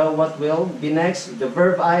 So what will be next? The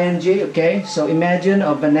verb ing, okay? So imagine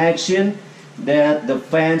of an action that the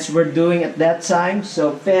fans were doing at that time.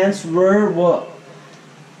 So fans were what?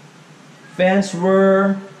 Fans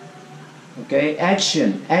were, okay,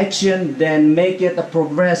 action. Action, then make it a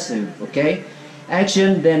progressive, okay?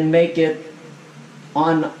 Action, then make it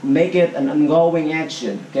an ongoing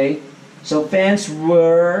action, okay? So fans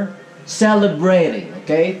were celebrating,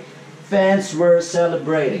 okay? Fans were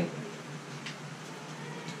celebrating.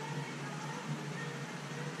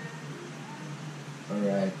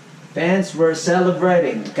 Alright. Fans were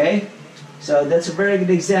celebrating, okay? So that's a very good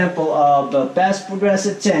example of past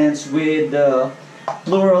progressive tense with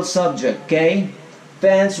plural subject, okay?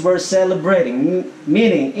 Fans were celebrating,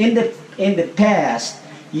 meaning in the past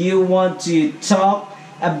you want to talk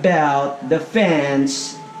about the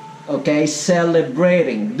fans, okay,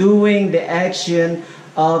 celebrating, doing the action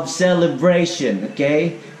of celebration,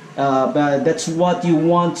 okay? But that's what you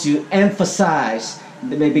want to emphasize,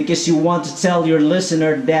 because you want to tell your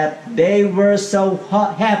listener that they were so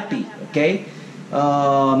happy, okay.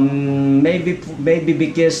 Maybe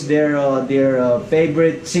because their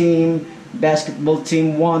favorite team, basketball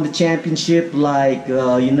team, won the championship, like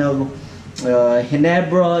Ginebra,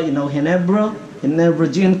 Ginebra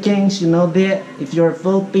Gin Kings, that. If you're a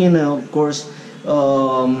Filipino, of course,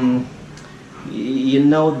 you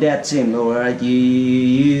know that team, all right.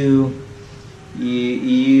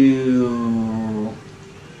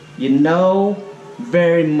 You know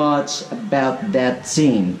very much about that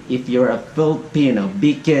team if you're a Filipino,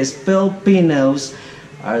 because Filipinos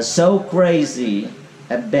are so crazy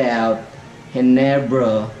about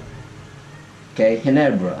Ginebra, okay,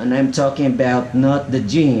 Ginebra, and I'm talking about not the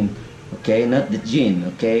gin, okay, not the gin,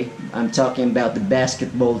 okay, I'm talking about the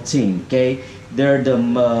basketball team, okay. They're the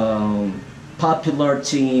popular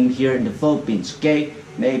team here in the Philippines, okay.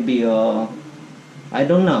 Maybe I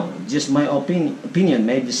don't know, just my opinion.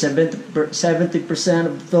 Maybe 70%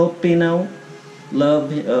 of Filipinos love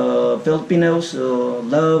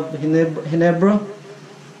Ginebra.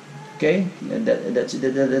 Okay,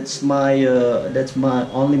 that's my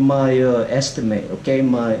estimate. Okay,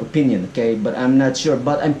 my opinion. Okay, but I'm not sure.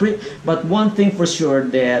 But But one thing for sure,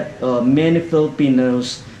 that many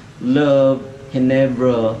Filipinos love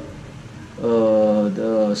Ginebra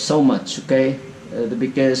so much. Okay,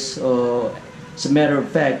 because. As a matter of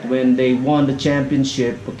fact, when they won the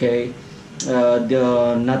championship, okay,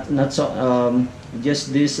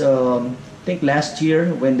 just this I think last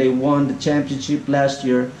year, when they won the championship last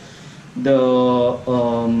year, the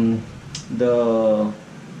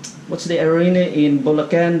what's the arena in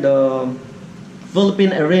Bulacan, the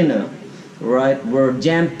Philippine arena, right, were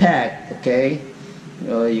jam packed, okay.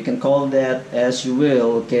 You can call that as you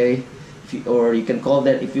will, okay. or you can call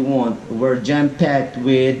that if you want, were jam-packed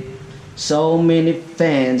with so many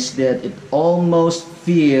fans that it almost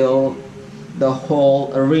filled the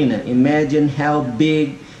whole arena. Imagine how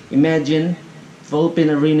big, imagine Philippine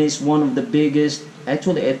Arena is one of the biggest,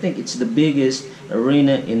 actually I think it's the biggest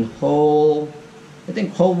arena in whole, I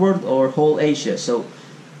think whole world or whole Asia. So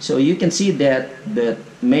you can see that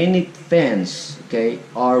many fans, okay,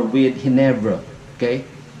 are with Ginebra, okay,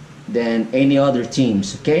 than any other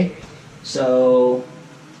teams, okay. So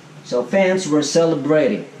fans were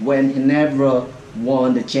celebrating when Ginebra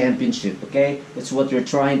won the championship, okay. That's what you're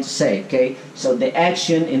trying to say, okay. So the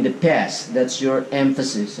action in the past, that's your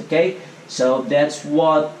emphasis, okay. So that's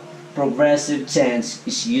what progressive tense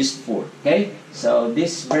is used for, okay. So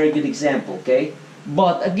this is a very good example, okay.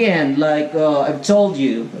 But again, like I've told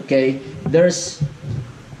you, okay, there's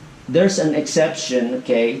an exception,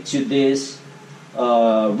 okay, to this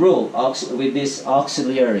rule with this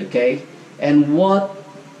auxiliary, okay. And what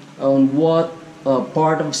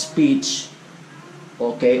part of speech,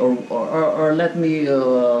 okay, or let me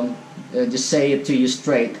just say it to you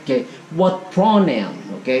straight, okay. What pronoun,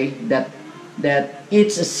 okay, that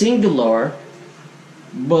it's a singular,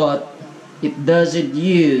 but it doesn't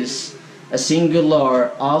use a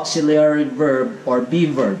singular auxiliary verb or be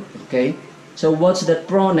verb, okay. So what's that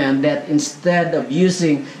pronoun that instead of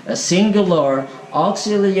using a singular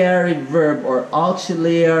auxiliary verb or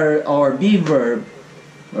auxiliary or be verb,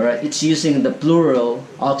 all right, it's using the plural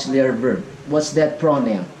auxiliary verb? What's that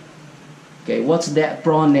pronoun? Okay, what's that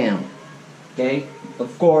pronoun? Okay,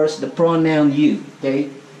 of course the pronoun you, okay,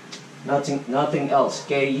 nothing else,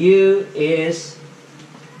 okay. You is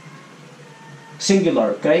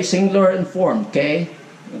singular, okay, singular and form, okay,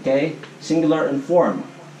 singular and form,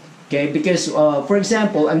 okay, because for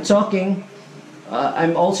example, I'm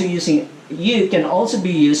also using, you can also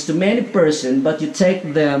be used to many person, but you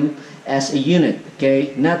take them as a unit,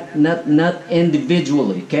 okay, not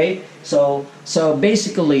individually, okay. So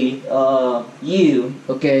basically you,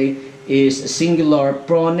 okay, is a singular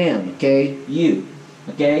pronoun, okay, you,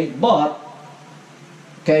 okay, but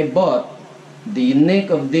the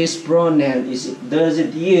unique of this pronoun is it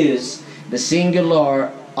doesn't use the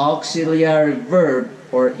singular auxiliary verb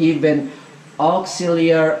or even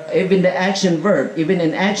the action verb. Even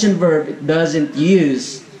in action verb, it doesn't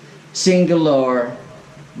use singular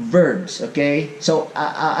verbs, okay. So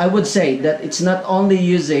I would say that it's not only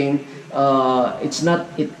using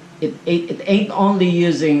it ain't only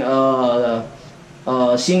using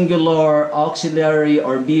singular auxiliary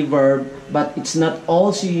or be verb, but it's not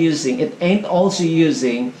also using, it ain't also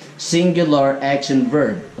using singular action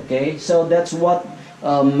verb, okay. So that's what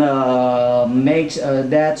makes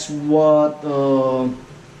that's what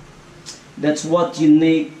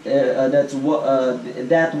unique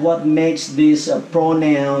what makes this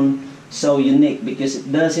pronoun so unique, because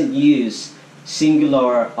it doesn't use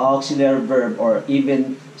singular auxiliary verb or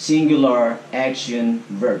even singular action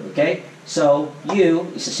verb, okay. So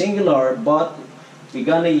you is a singular, but we're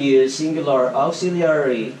gonna use singular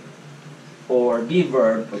auxiliary or be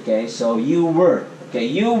verb, okay. So you were, okay,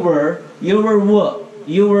 you were what.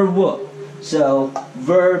 So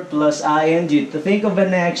verb plus ing to think of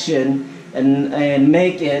an action and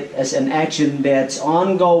make it as an action that's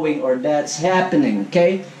ongoing or that's happening,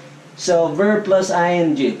 okay. So verb plus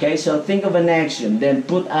ing, okay. So think of an action, then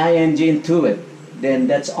put ing into it, then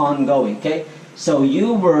that's ongoing, okay. So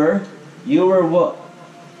you were what?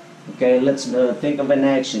 Okay, let's think of an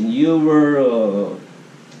action. You were,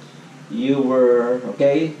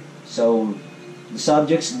 okay. So the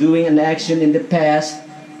subject's doing an action in the past.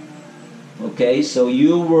 Okay, so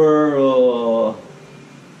you were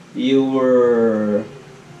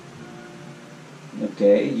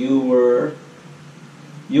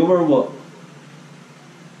what?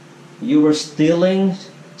 You were stealing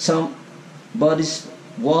somebody's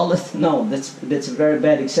wallet. No, that's a very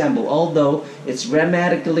bad example, although it's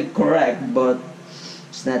grammatically correct, but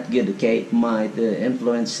it's not good, okay. It might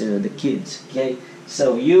influence the kids, okay.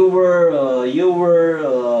 So you were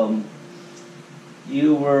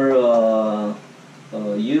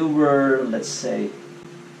let's say,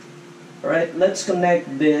 all right, let's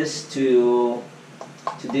connect this to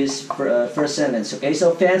this first sentence, okay.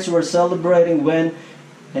 So fans were celebrating when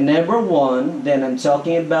Ginebra won, then I'm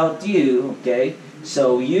talking about you, okay.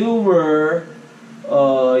 So you were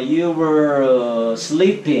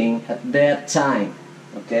sleeping at that time,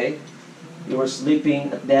 okay. You were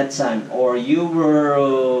sleeping at that time, or you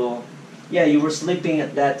were sleeping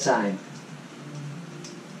at that time,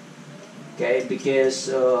 okay, because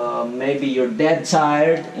maybe you're dead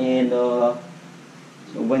tired and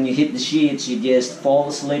when you hit the sheets you just fall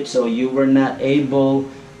asleep, so you were not able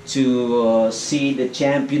to see the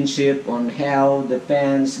championship, on how the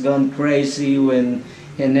fans gone crazy when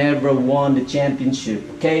he never won the championship.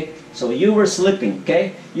 Okay, so you were sleeping.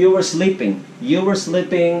 Okay, you were sleeping. You were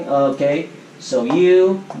sleeping. Okay, so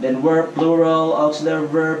you, then verb plural auxiliary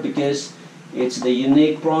verb, because it's the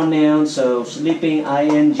unique pronoun. So sleeping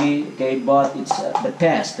ing. Okay, but it's the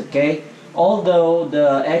past. Okay, although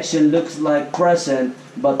the action looks like present,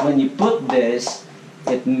 but when you put this,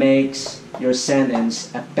 it makes your sentence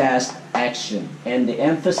a past action, and the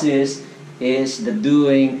emphasis is the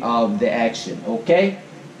doing of the action. Okay,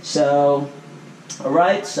 so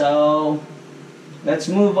alright, so let's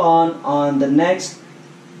move on the next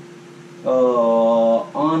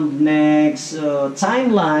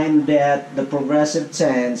timeline that the progressive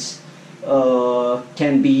tense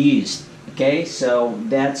can be used. Okay, so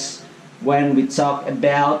that's when we talk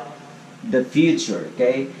about the future.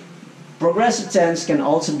 Okay, progressive tense can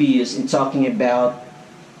also be used in talking about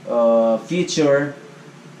future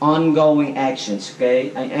ongoing actions.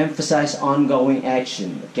 Okay, I emphasize ongoing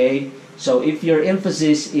action. Okay, so if your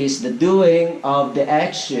emphasis is the doing of the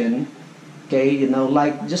action, okay, you know,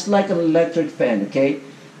 like just like an electric fan. Okay,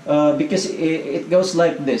 because it goes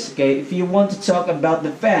like this. Okay, if you want to talk about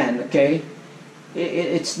the fan, okay,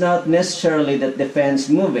 it's not necessarily that the fan's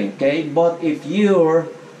moving. Okay, but if you're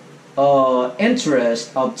interest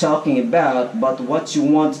of talking about, but what you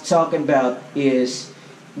want to talk about is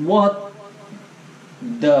what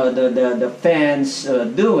the fans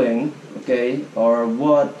doing, okay, or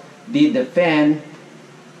what did the fan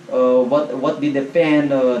what did the fan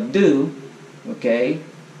do, okay,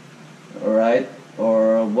 all right,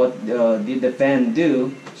 or what did the fan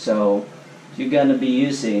do. So you're gonna be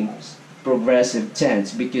using progressive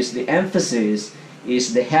tense because the emphasis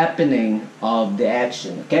is the happening of the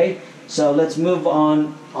action. Okay, so let's move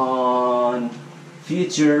on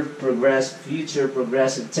future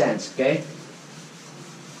progressive tense. Okay,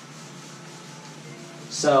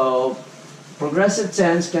 so progressive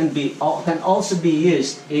tense can also be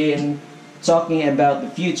used in talking about the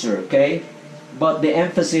future. Okay, but the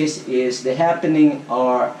emphasis is the happening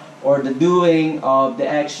or the doing of the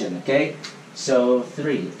action. Okay, so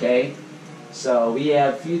 3. Okay, so we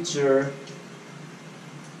have future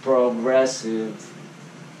progressive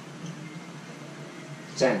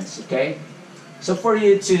tense. Okay, so for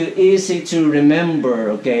you to easy to remember,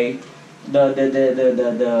 okay,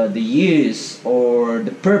 the use or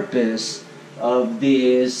the purpose of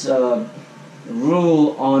this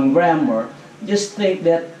rule on grammar, just think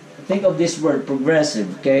of this word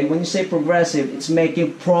progressive. Okay, when you say progressive, it's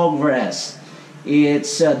making progress,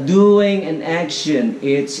 it's doing an action,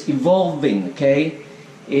 it's evolving. Okay,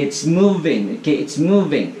 it's moving. Okay, it's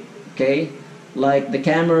moving. Okay, like the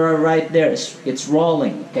camera right there, it's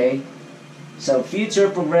rolling. Okay, so future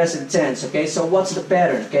progressive tense. Okay, so what's the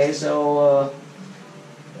pattern? Okay, so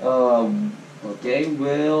okay,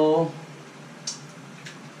 will,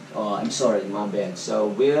 I'm sorry, my bad. So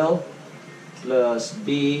will plus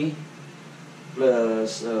be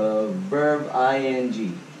plus verb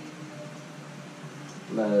ing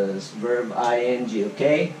plus verb ing.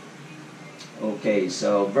 Okay, okay,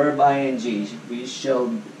 so verb ing, we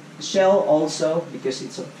shall also, because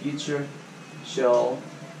it's a future, shall.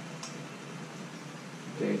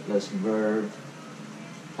 Okay, plus verb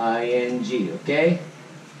ing. Okay,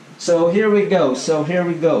 so here we go.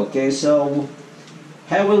 Okay, so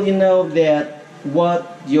how will you know that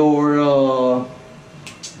what your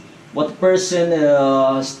what the person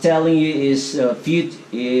is telling you is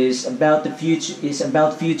about the future,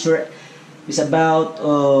 is about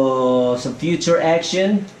some future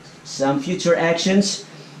action, some future actions.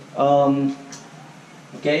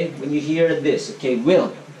 Okay, when you hear this, okay,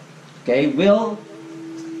 will. Okay, will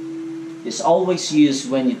is always used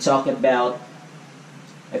when you talk about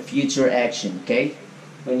a future action. Okay,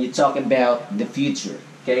 when you talk about the future.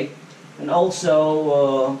 Okay, and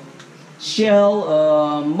also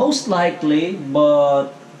shall, most likely,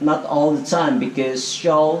 but not all the time, because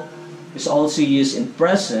shall is also used in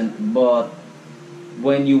present, but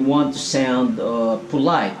when you want to sound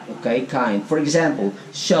polite, okay, kind. For example,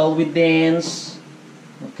 shall we dance?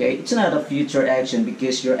 Okay, it's not a future action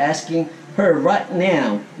because you're asking her right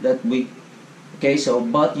now that we, okay, so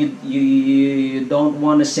but you don't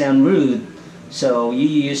want to sound rude, so you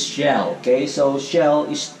use shall. Okay, so shall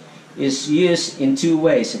is used in 2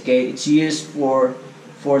 ways. Okay, it's used for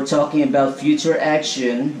talking about future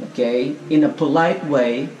action, okay, in a polite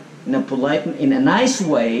way, in a nice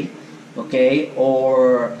way, okay,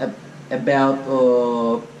 or about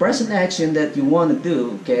present action that you want to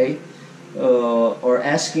do, okay, or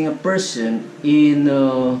asking a person in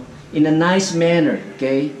a nice manner,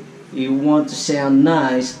 okay, you want to sound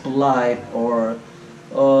nice, polite, or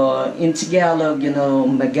in Tagalog, you know,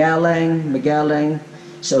 magalang, magalang.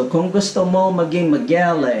 So kung gusto mo maging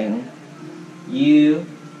magalang, you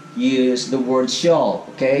use the word shall,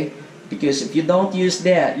 okay? Because if you don't use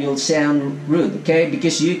that, you'll sound rude, okay?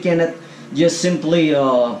 Because you cannot just simply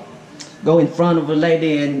go in front of a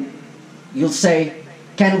lady and you'll say,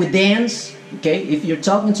 can we dance? Okay, if you're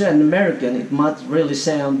talking to an American, it might really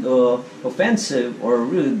sound offensive or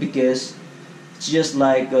rude, because it's just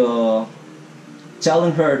like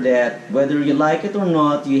telling her that whether you like it or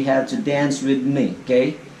not, you have to dance with me.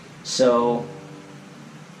 Okay, so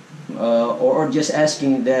or just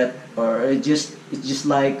asking that, or it's just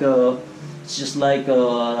like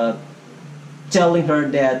telling her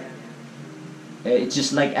that. It's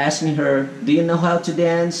just like asking her, do you know how to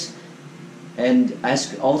dance? And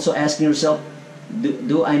also asking yourself,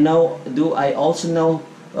 do I also know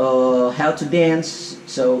how to dance?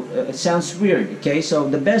 So it sounds weird. Okay, so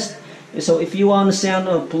if you want to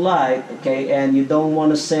sound polite, okay, and you don't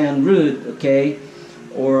want to sound rude, okay,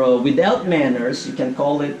 or without manners, you can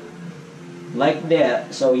call it like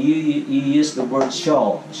that. So you use the word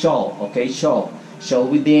shall, okay, shall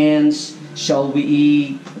we dance? Shall we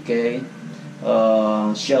eat? Okay,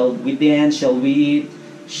 shall we dance? Shall we eat?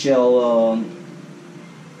 Shall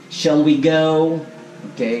we go?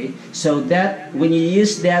 Okay, so that when you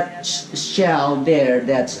use that shall there,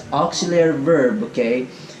 that's auxiliary verb, okay,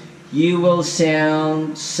 you will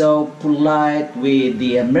sound so polite with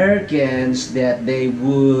the Americans that they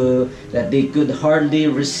could hardly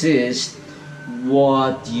resist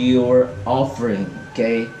what you're offering.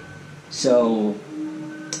 Okay, so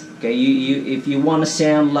okay, if you want to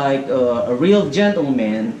sound like a real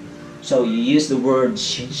gentleman, so you use the word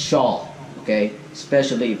shall, okay,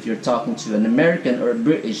 especially if you're talking to an American or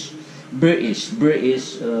British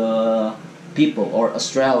people, or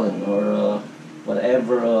Australian, or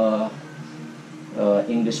whatever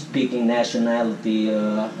English-speaking nationality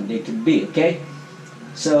they could be. Okay,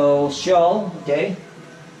 so shall, okay,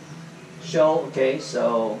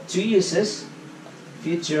 so two uses: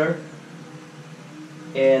 future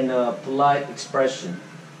and polite expression,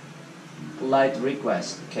 polite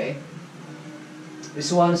request. Okay,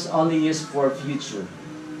 this one's only used for future.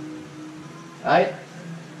 Alright,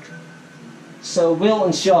 so will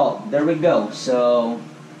and shall, there we go. So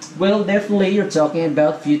will, definitely you're talking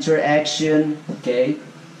about future action. Okay,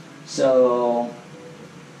 so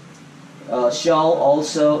shall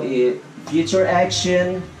also is future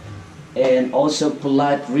action and also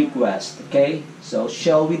polite request. Okay, so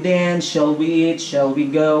shall we dance? Shall we eat? Shall we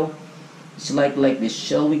go? It's like this.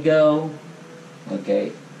 Shall we go?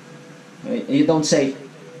 Okay, you don't say,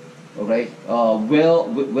 okay,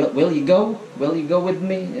 will you go? Will you go with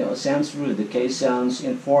me? You know, sounds rude. Okay, sounds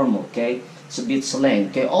informal. Okay, it's a bit slang.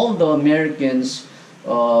 Okay, although Americans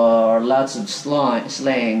are lots of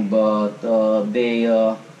slang, but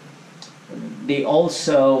they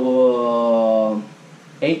also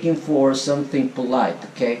aching for something polite.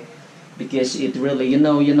 Okay, because it really, you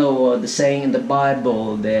know the saying in the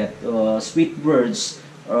Bible that sweet words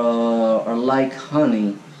are like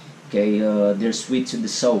honey. Okay, they're sweet to the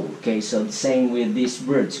soul. Okay, so the same with these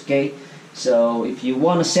words. Okay, so if you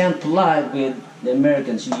want to sound polite with the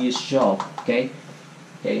Americans, you use shall. Okay,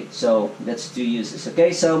 so that's two uses.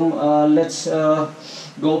 Okay, so let's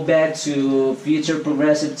go back to future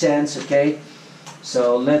progressive tense. Okay,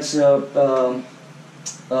 so let's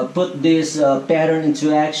put this pattern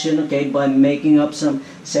into action. Okay, by making up some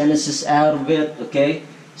sentences out of it. Okay,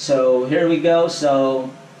 so here we go. So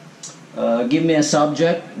give me a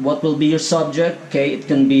subject. What will be your subject? Okay, it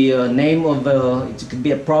can be a name of it could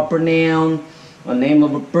be a proper noun, a name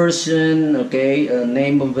of a person, okay, a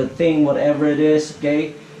name of a thing, whatever it is.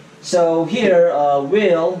 Okay, so here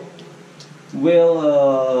will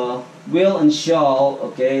and shall,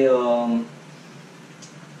 okay,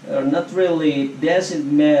 not really, it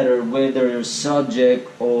doesn't matter whether your subject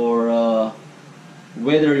or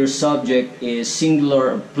whether your subject is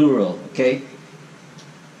singular or plural. Okay,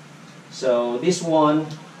 so this one's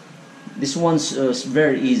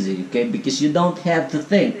very easy. Okay, because you don't have to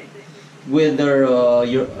think whether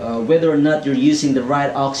whether or not you're using the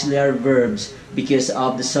right auxiliary verbs because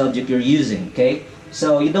of the subject you're using. Okay,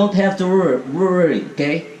 so you don't have to worry.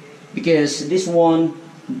 Okay, because this one,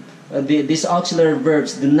 these auxiliary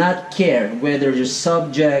verbs do not care whether your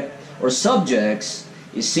subject or subjects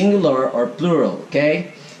is singular or plural.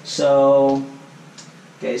 Okay, so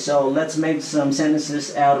let's make some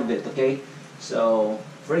sentences out of it. Okay, so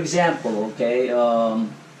for example, okay,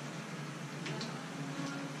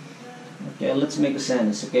 let's make a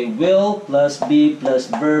sentence. Okay, will plus be plus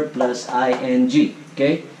verb plus ing.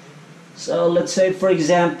 Okay, So let's say, for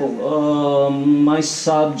example, my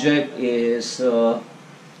subject is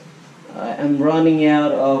I'm running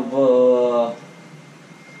out of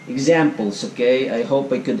examples. Okay, I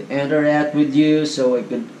hope I could interact with you so I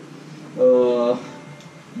could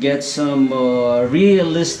get some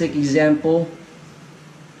realistic example.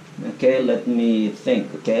 Okay, let me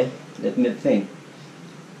think. Okay, let me think.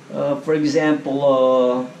 For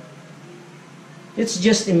example, let's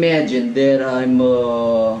just imagine that I'm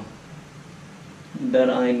a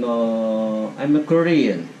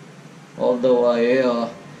Korean, although I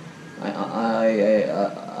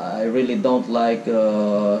really don't like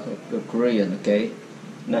Korean. Okay,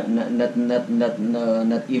 not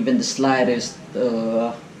even the slightest.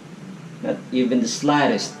 Not even the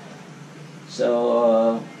slightest.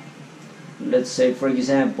 So let's say, for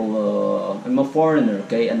example, I'm a foreigner.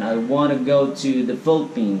 Okay, and I want to go to the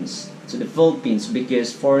Philippines.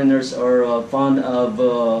 Because foreigners are fond of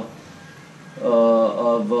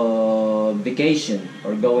vacation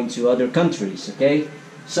or going to other countries. Okay,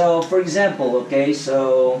 so for example, okay,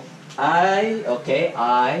 so I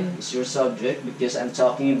is your subject because I'm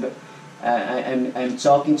talking about I'm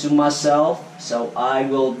talking to myself, so I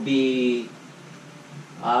will be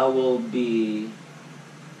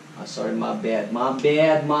sorry, my bad,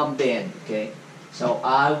 okay, so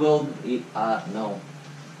I will no,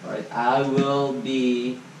 all right, I will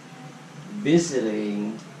be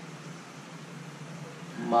visiting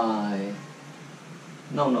my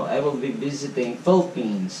I will be visiting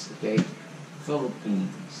Philippines. Okay,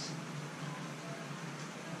 Philippines.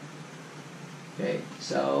 Okay,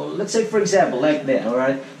 so let's say, for example, like that. All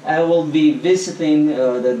right, I will be visiting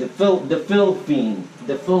the Philippines.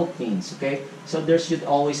 Okay, so there should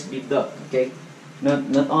always be the. Okay,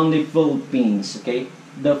 not only Philippines. Okay,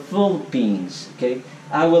 the Philippines. Okay,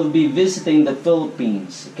 I will be visiting the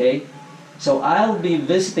Philippines. Okay, so I'll be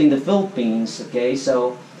visiting the Philippines. Okay,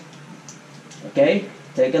 so okay,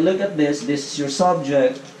 take a look at this. This is your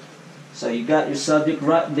subject. So you got your subject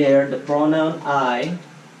right there, the pronoun I.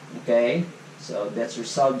 Okay, so that's your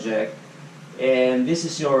subject, and this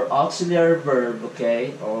is your auxiliary verb.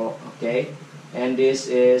 Okay, okay, and this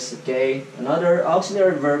is okay another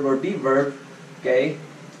auxiliary verb or be verb. Okay,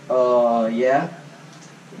 yeah.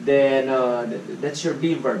 Then that's your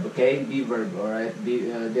be verb. Okay, be verb. All right.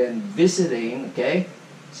 Then visiting. Okay,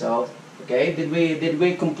 so okay, did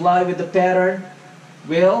we comply with the pattern?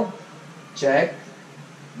 Will, check.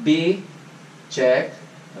 Be, check.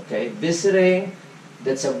 Okay, visiting.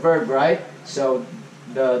 That's a verb, right? So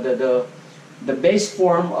the base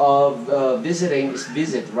form of visiting is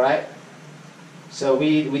visit, right? So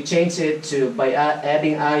we changed it to by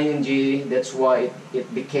adding ing. That's why it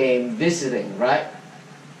became visiting, right?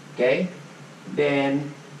 Okay.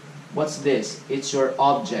 Then what's this? It's your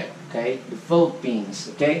object. Okay, the Philippines.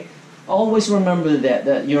 Okay, always remember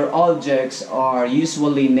that your objects are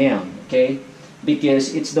usually noun. Okay,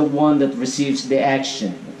 because it's the one that receives the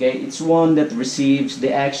action. Okay, it's one that receives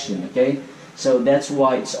the action. Okay, so that's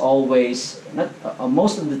why it's always not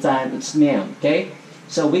most of the time it's noun. Okay,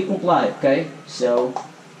 so we comply. Okay, so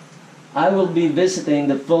I will be visiting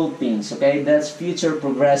the Philippines. Okay, that's future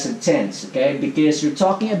progressive tense. Okay, because you're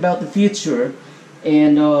talking about the future,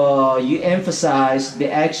 and you emphasize the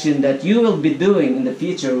action that you will be doing in the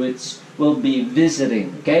future, which will be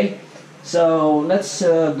visiting. Okay, so let's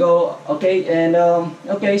go. Okay, and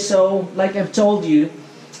okay, so like I've told you,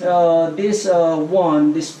 this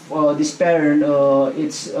pattern,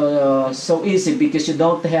 it's so easy because you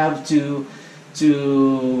don't have to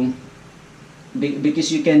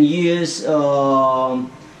because you can use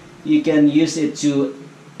it to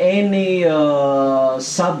any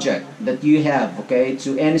subject that you have. Okay,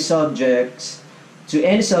 to any subjects,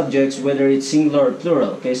 whether it's singular or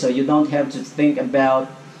plural. Okay, so you don't have to think about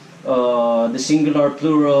the singular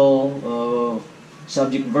plural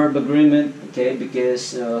subject verb agreement. Okay,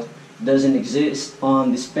 because doesn't exist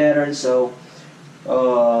on this pattern. So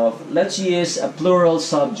let's use a plural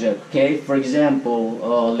subject. Okay, for example,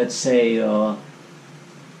 let's say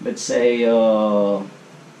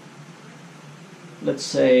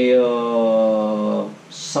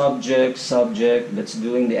subject that's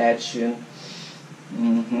doing the action.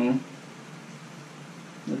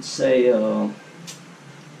 Let's say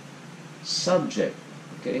subject.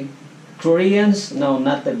 Okay, Koreans. No,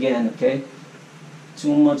 not again. Okay,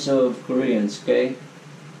 too much of Koreans. Okay,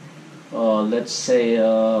 let's say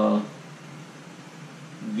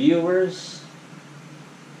viewers.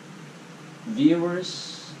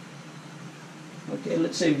 Okay,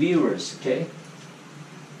 let's say viewers. Okay,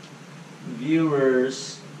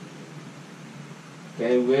 viewers,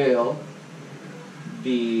 okay, will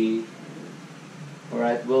be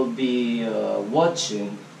Alright, will be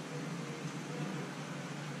watching.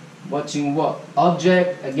 Watching what?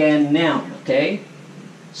 Object, again, noun, okay?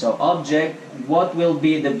 So object, what will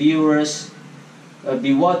be the viewers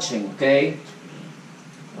be watching, okay?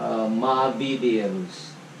 My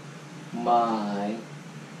videos. My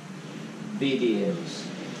videos.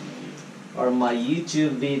 Or my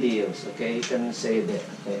YouTube videos, okay? You can say that,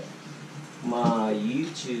 okay? My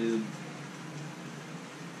YouTube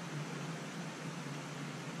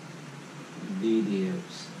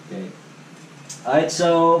videos, okay? Alright,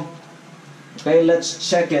 so okay, let's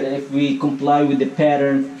check it if we comply with the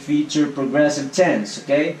pattern future progressive tense,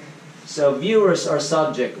 okay? So viewers are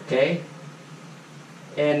subject, okay?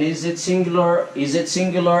 And is it singular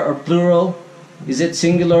or plural? Is it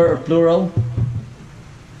singular or plural?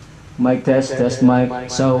 Mic test, mic.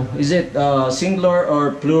 So is it singular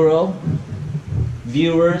or plural?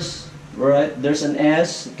 Viewers, right? There's an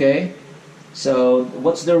S, okay? So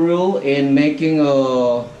what's the rule in making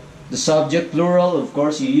the subject plural? Of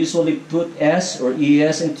course, you usually put S or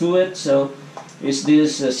ES into it. So is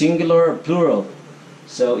this singular or plural?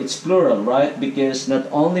 So it's plural, right? Because not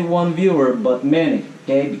only one viewer, but many,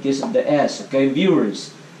 okay? Because of the S, okay?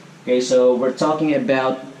 Viewers. Okay, so we're talking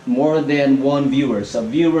about more than one viewer. So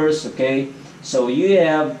viewers, okay? So you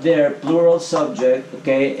have their plural subject,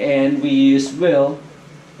 okay? And we use will,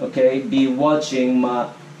 okay? Be watching my,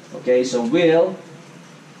 okay? So will,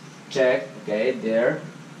 check, okay? There.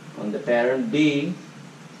 On the pattern be,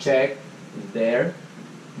 check, there.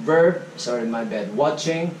 Verb, sorry, my bad.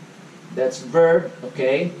 Watching, that's verb,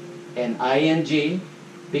 okay? And ing,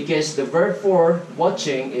 because the verb for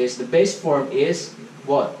watching is, the base form is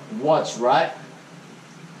what? Watch, right?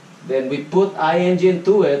 Then we put ing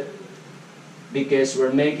into it because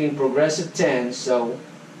we're making progressive tense, so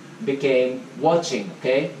became watching,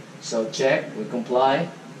 okay? So check, we comply,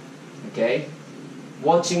 okay?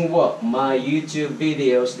 Watching what? My YouTube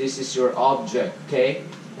videos. This is your object, okay?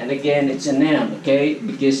 And again, it's a noun, okay?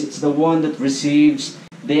 Because it's the one that receives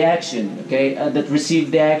the action, okay? That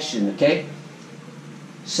received the action, okay?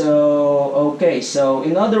 So, okay, so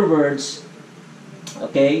in other words,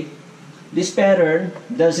 okay, this pattern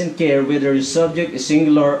doesn't care whether the subject is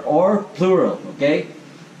singular or plural, okay?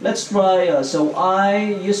 Let's try, so I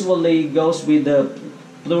usually goes with the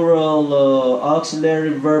plural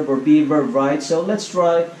auxiliary verb or be verb, right? So let's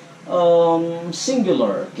try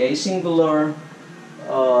singular, okay? Singular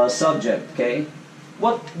subject, okay?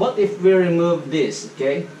 What if we remove this,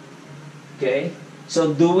 okay? Okay,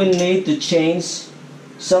 so do we need to change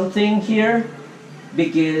something here?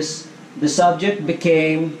 Because the subject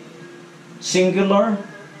became singular.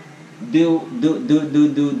 Do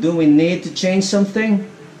we need to change something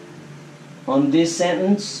on this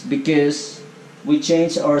sentence? Because we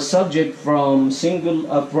changed our subject from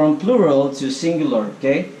from plural to singular,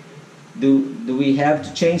 okay? Do we have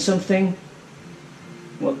to change something?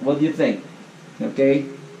 What do you think? Okay,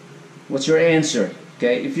 what's your answer?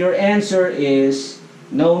 Okay, if your answer is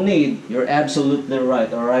no need, you're absolutely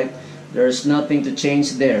right. All right, there's nothing to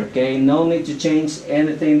change there. Okay, no need to change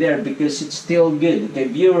anything there because it's still good. Okay,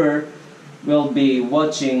 viewer will be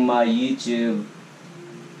watching my YouTube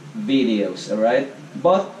videos. All right,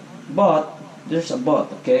 but there's a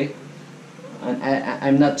but. Okay, and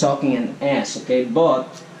I'm not talking an ass. Okay, but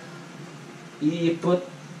you put,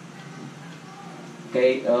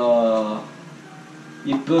 okay,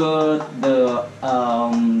 you put the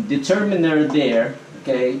determiner there,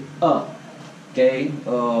 okay, okay,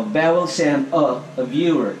 vowel sound a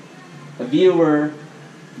viewer,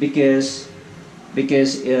 because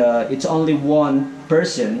it's only one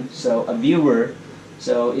person, so a viewer,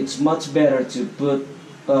 so it's much better to put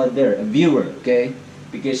there a viewer, okay,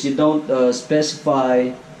 because you don't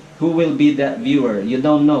specify who will be that viewer, you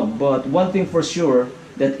don't know, but one thing for sure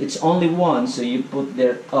that it's only one, so you put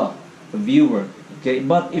there a viewer. Okay,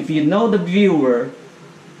 but if you know the viewer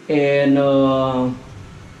and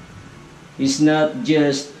it's not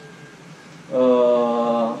just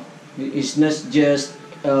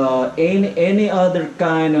any other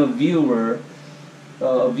kind of viewers,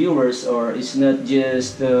 or it's not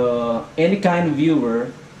just any kind of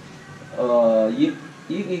viewer,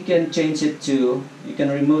 you can change it to, you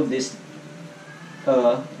can remove this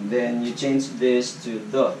then you change this to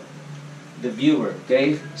the viewer,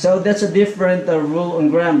 okay? So that's a different rule on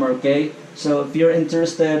grammar, okay? So if you're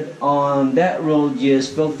interested on that rule,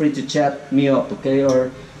 just feel free to chat me up, okay?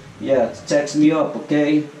 Or yeah, text me up,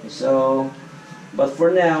 okay? So, but for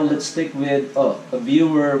now, let's stick with a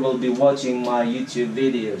viewer will be watching my YouTube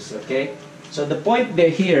videos, okay? So the point there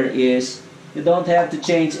here is you don't have to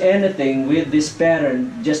change anything with this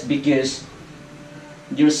pattern just because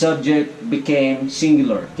your subject became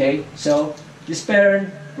singular. Okay, so this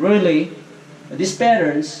pattern really, these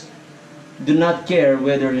patterns do not care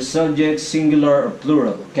whether the subject singular or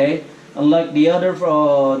plural. Okay, unlike the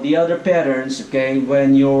other patterns. Okay,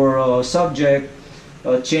 when your subject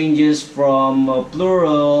changes from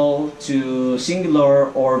plural to singular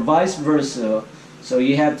or vice versa, so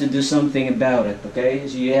you have to do something about it. Okay,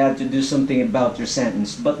 so you have to do something about your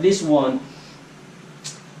sentence. But this one,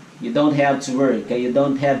 you don't have to worry. Okay, you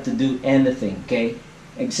don't have to do anything. Okay,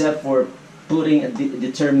 except for putting a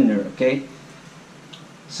determiner. Okay,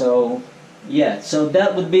 so yeah, so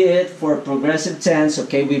that would be it for progressive tense.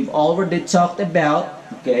 Okay, we've already talked about,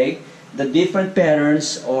 okay, the different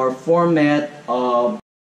patterns or format of